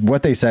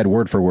 what they said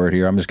word for word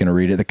here, I'm just going to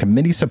read it. The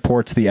committee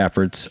supports the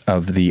efforts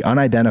of the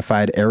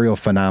Unidentified Aerial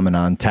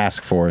Phenomenon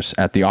Task Force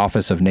at the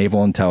Office of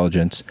Naval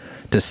Intelligence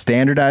to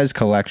standardize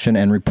collection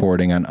and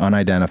reporting on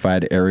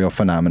unidentified aerial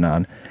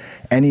phenomenon.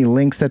 Any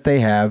links that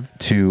they have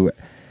to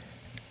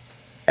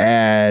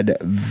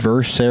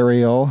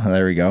adversarial,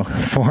 there we go,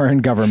 foreign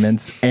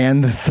governments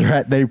and the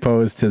threat they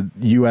pose to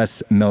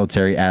U.S.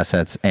 military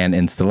assets and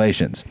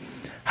installations.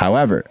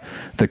 However,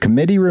 the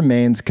committee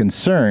remains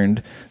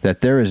concerned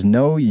that there is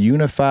no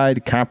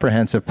unified,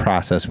 comprehensive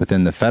process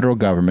within the federal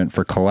government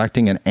for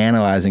collecting and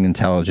analyzing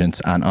intelligence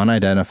on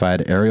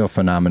unidentified aerial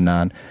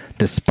phenomenon,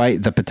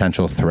 despite the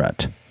potential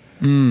threat.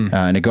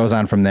 And it goes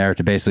on from there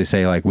to basically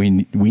say, like, we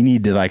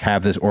need to, like,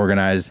 have this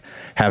organized,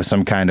 have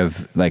some kind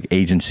of, like,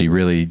 agency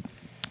really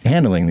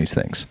handling these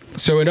things.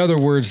 So in other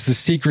words, the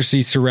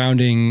secrecy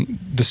surrounding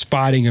the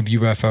spotting of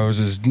UFOs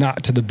is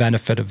not to the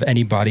benefit of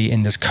anybody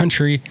in this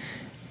country.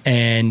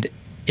 And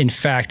in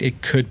fact,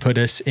 it could put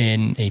us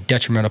in a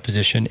detrimental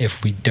position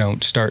if we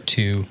don't start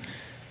to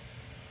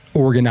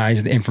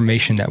organize the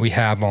information that we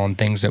have on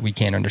things that we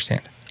can't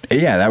understand.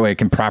 Yeah, that way it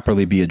can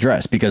properly be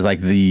addressed, because, like,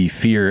 the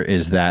fear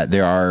is that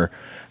there are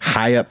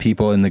high up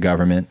people in the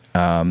government,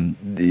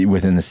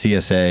 within the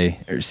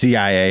CSA or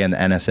CIA and the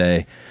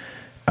NSA,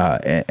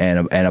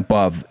 and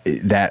above,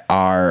 that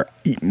are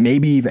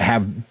maybe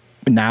have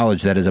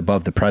knowledge that is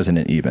above the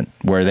president, even,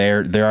 where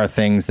there are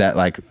things that,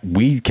 like,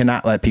 we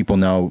cannot let people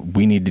know.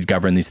 We need to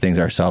govern these things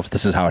ourselves.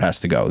 This is how it has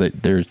to go.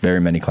 There's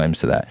very many claims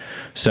to that.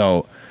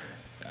 So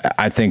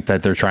I think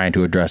that they're trying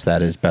to address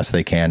that as best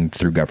they can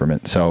through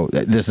government. So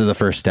this is the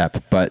first step.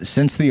 But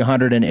since the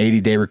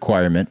 180-day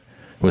requirement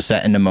was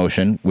set into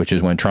motion, which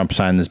is when Trump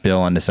signed this bill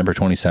on December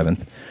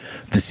 27th,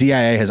 the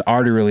CIA has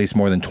already released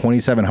more than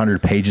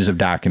 2,700 pages of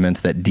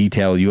documents that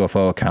detail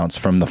UFO accounts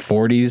from the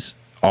 40s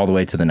all the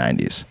way to the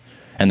 90s.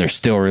 And they're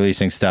still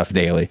releasing stuff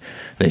daily.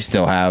 They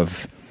still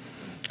have,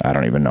 I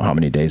don't even know how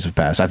many days have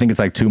passed. I think it's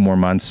like 2 more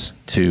months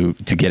to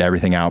get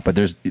everything out. But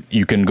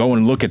you can go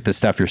and look at this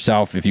stuff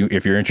yourself if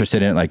you're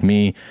interested in it. Like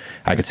me,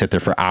 I could sit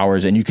there for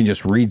hours, and you can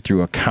just read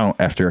through account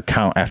after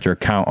account after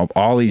account of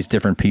all these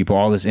different people,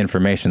 all this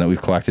information that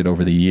we've collected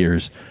over the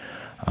years.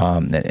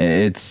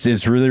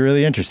 It's really,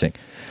 really interesting.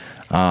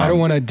 I don't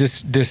want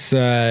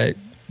to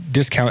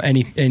discount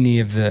any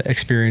of the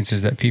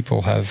experiences that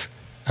people have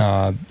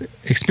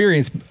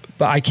experienced,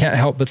 but I can't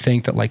help but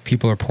think that, like,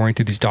 people are pouring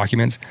through these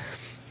documents,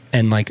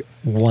 and, like,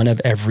 one of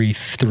every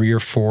 3 or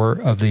 4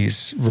 of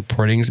these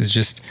reportings is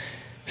just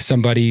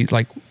somebody,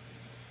 like,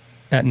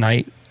 at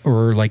night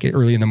or, like,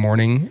 early in the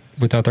morning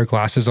without their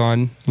glasses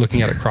on,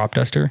 looking at a crop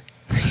duster.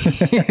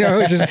 You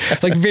know, just,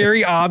 like,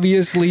 very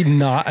obviously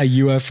not a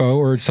UFO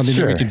or something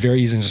that we could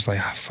very easily just, like,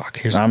 oh, fuck,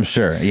 I'm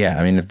sure. Yeah.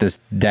 I mean, if this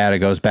data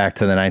goes back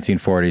to the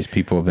 1940s,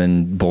 people have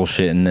been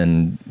bullshitting,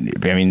 and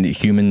I mean,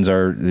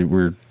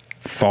 we're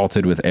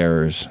faulted with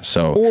errors.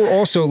 So, or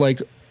also,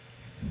 like,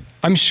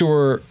 I'm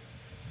sure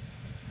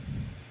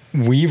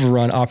we've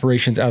run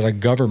operations as a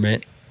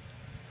government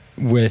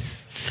with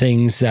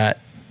things that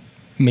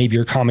maybe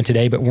are common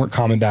today but weren't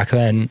common back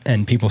then,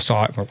 and people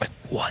saw it and were like,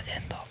 what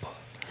in the fuck?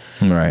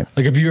 Right.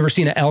 Like, have you ever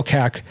seen an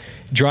LCAC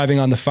driving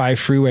on the 5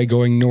 freeway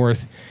going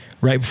north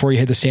right before you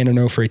hit the San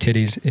Onofre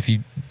titties? If you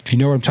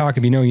know what I'm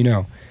talking, if you know, you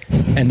know.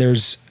 And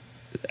there's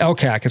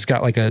LCAC, it's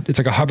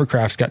like a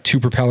hovercraft. It's got 2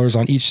 propellers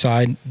on each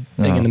side,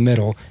 thing in the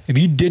middle. If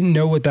you didn't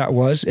know what that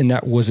was, and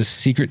that was a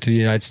secret to the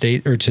United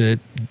States or to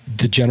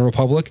the general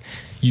public,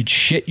 you'd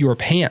shit your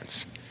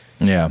pants.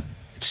 Yeah.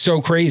 It's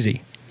so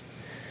crazy.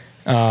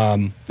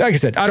 Like I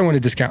said, I don't want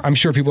to discount. I'm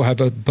sure people have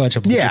a bunch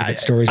of legitimate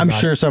stories. I'm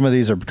sure some of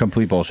these are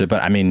complete bullshit,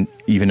 but I mean,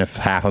 even if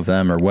half of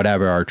them or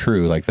whatever are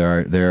true, like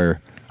there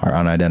are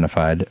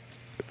unidentified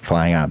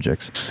flying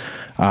objects.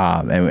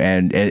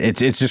 And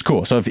it's just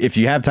cool. So if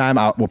you have time,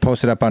 we'll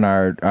post it up on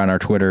our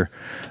Twitter.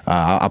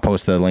 I'll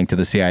post the link to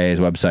the CIA's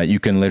website.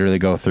 You can literally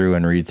go through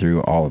and read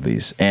through all of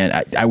these. And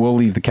I will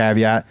leave the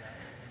caveat: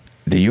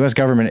 the U.S.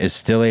 government is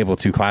still able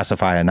to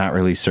classify and not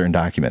release certain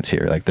documents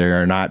here. Like, they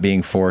are not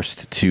being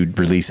forced to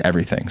release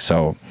everything.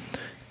 So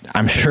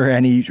I'm sure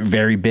any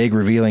very big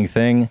revealing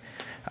thing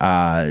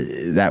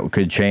that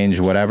could change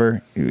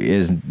whatever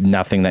is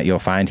nothing that you'll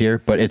find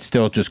here, but it's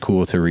still just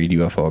cool to read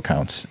UFO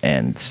accounts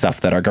and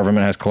stuff that our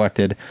government has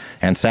collected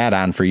and sat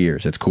on for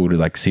years. It's cool to,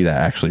 like, see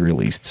that actually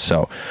released.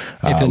 So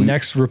if the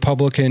next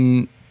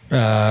Republican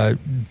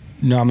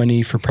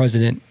nominee for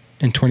president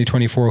in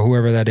 2024,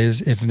 whoever that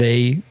is, if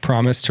they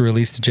promise to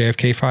release the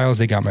JFK files,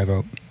 they got my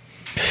vote.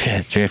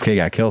 Shit, JFK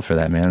got killed for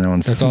that, man. No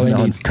one's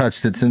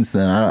touched it since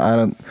then. I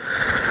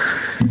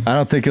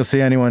don't think you'll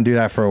see anyone do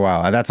that for a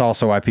while. That's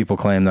also why people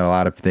claim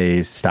that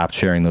they stopped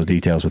sharing those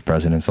details with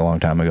presidents a long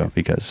time ago,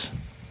 because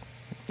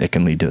it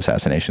can lead to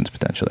assassinations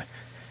potentially.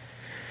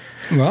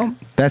 Well,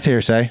 that's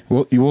hearsay.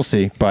 You will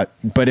see. But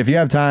if you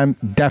have time,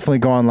 definitely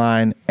go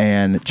online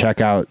and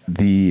check out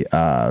the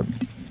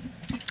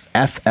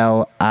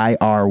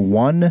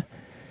FLIR1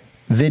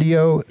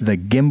 video, the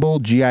Gimbal,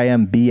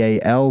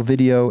 GIMBAL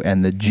video,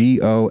 and the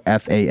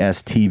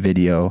GOFAST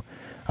video.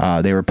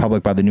 They were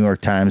published by the New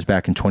York Times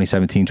back in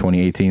 2017,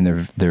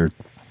 2018. They're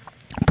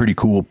pretty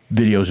cool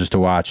videos just to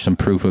watch, some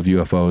proof of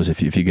UFOs.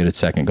 If you get a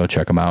second, go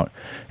check them out.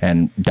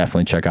 And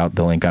definitely check out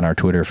the link on our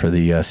Twitter for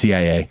the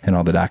CIA and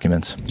all the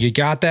documents. You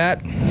got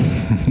that?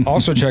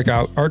 Also check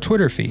out our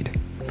Twitter feed.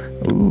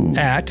 Ooh.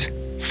 At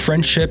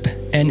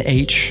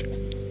FriendshipNH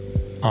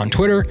on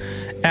Twitter,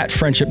 at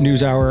Friendship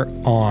News Hour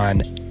on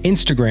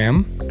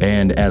Instagram.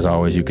 And as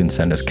always, you can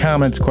send us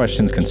comments,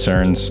 questions,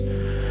 concerns,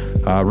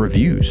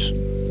 reviews,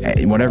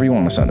 whatever you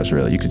want to send us,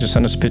 really. You could just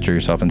send us a picture of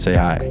yourself and say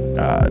hi.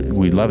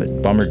 We'd love it.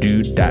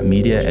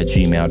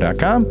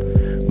 bummerdude.media@gmail.com.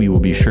 We will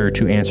be sure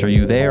to answer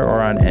you there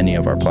or on any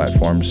of our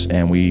platforms.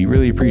 And we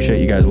really appreciate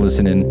you guys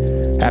listening.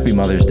 Happy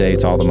Mother's Day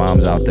to all the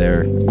moms out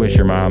there. Wish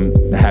your mom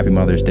a happy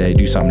Mother's Day.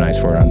 Do something nice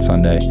for her on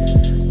Sunday.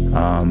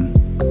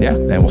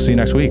 And we'll see you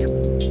next week.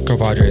 Go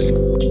Padres.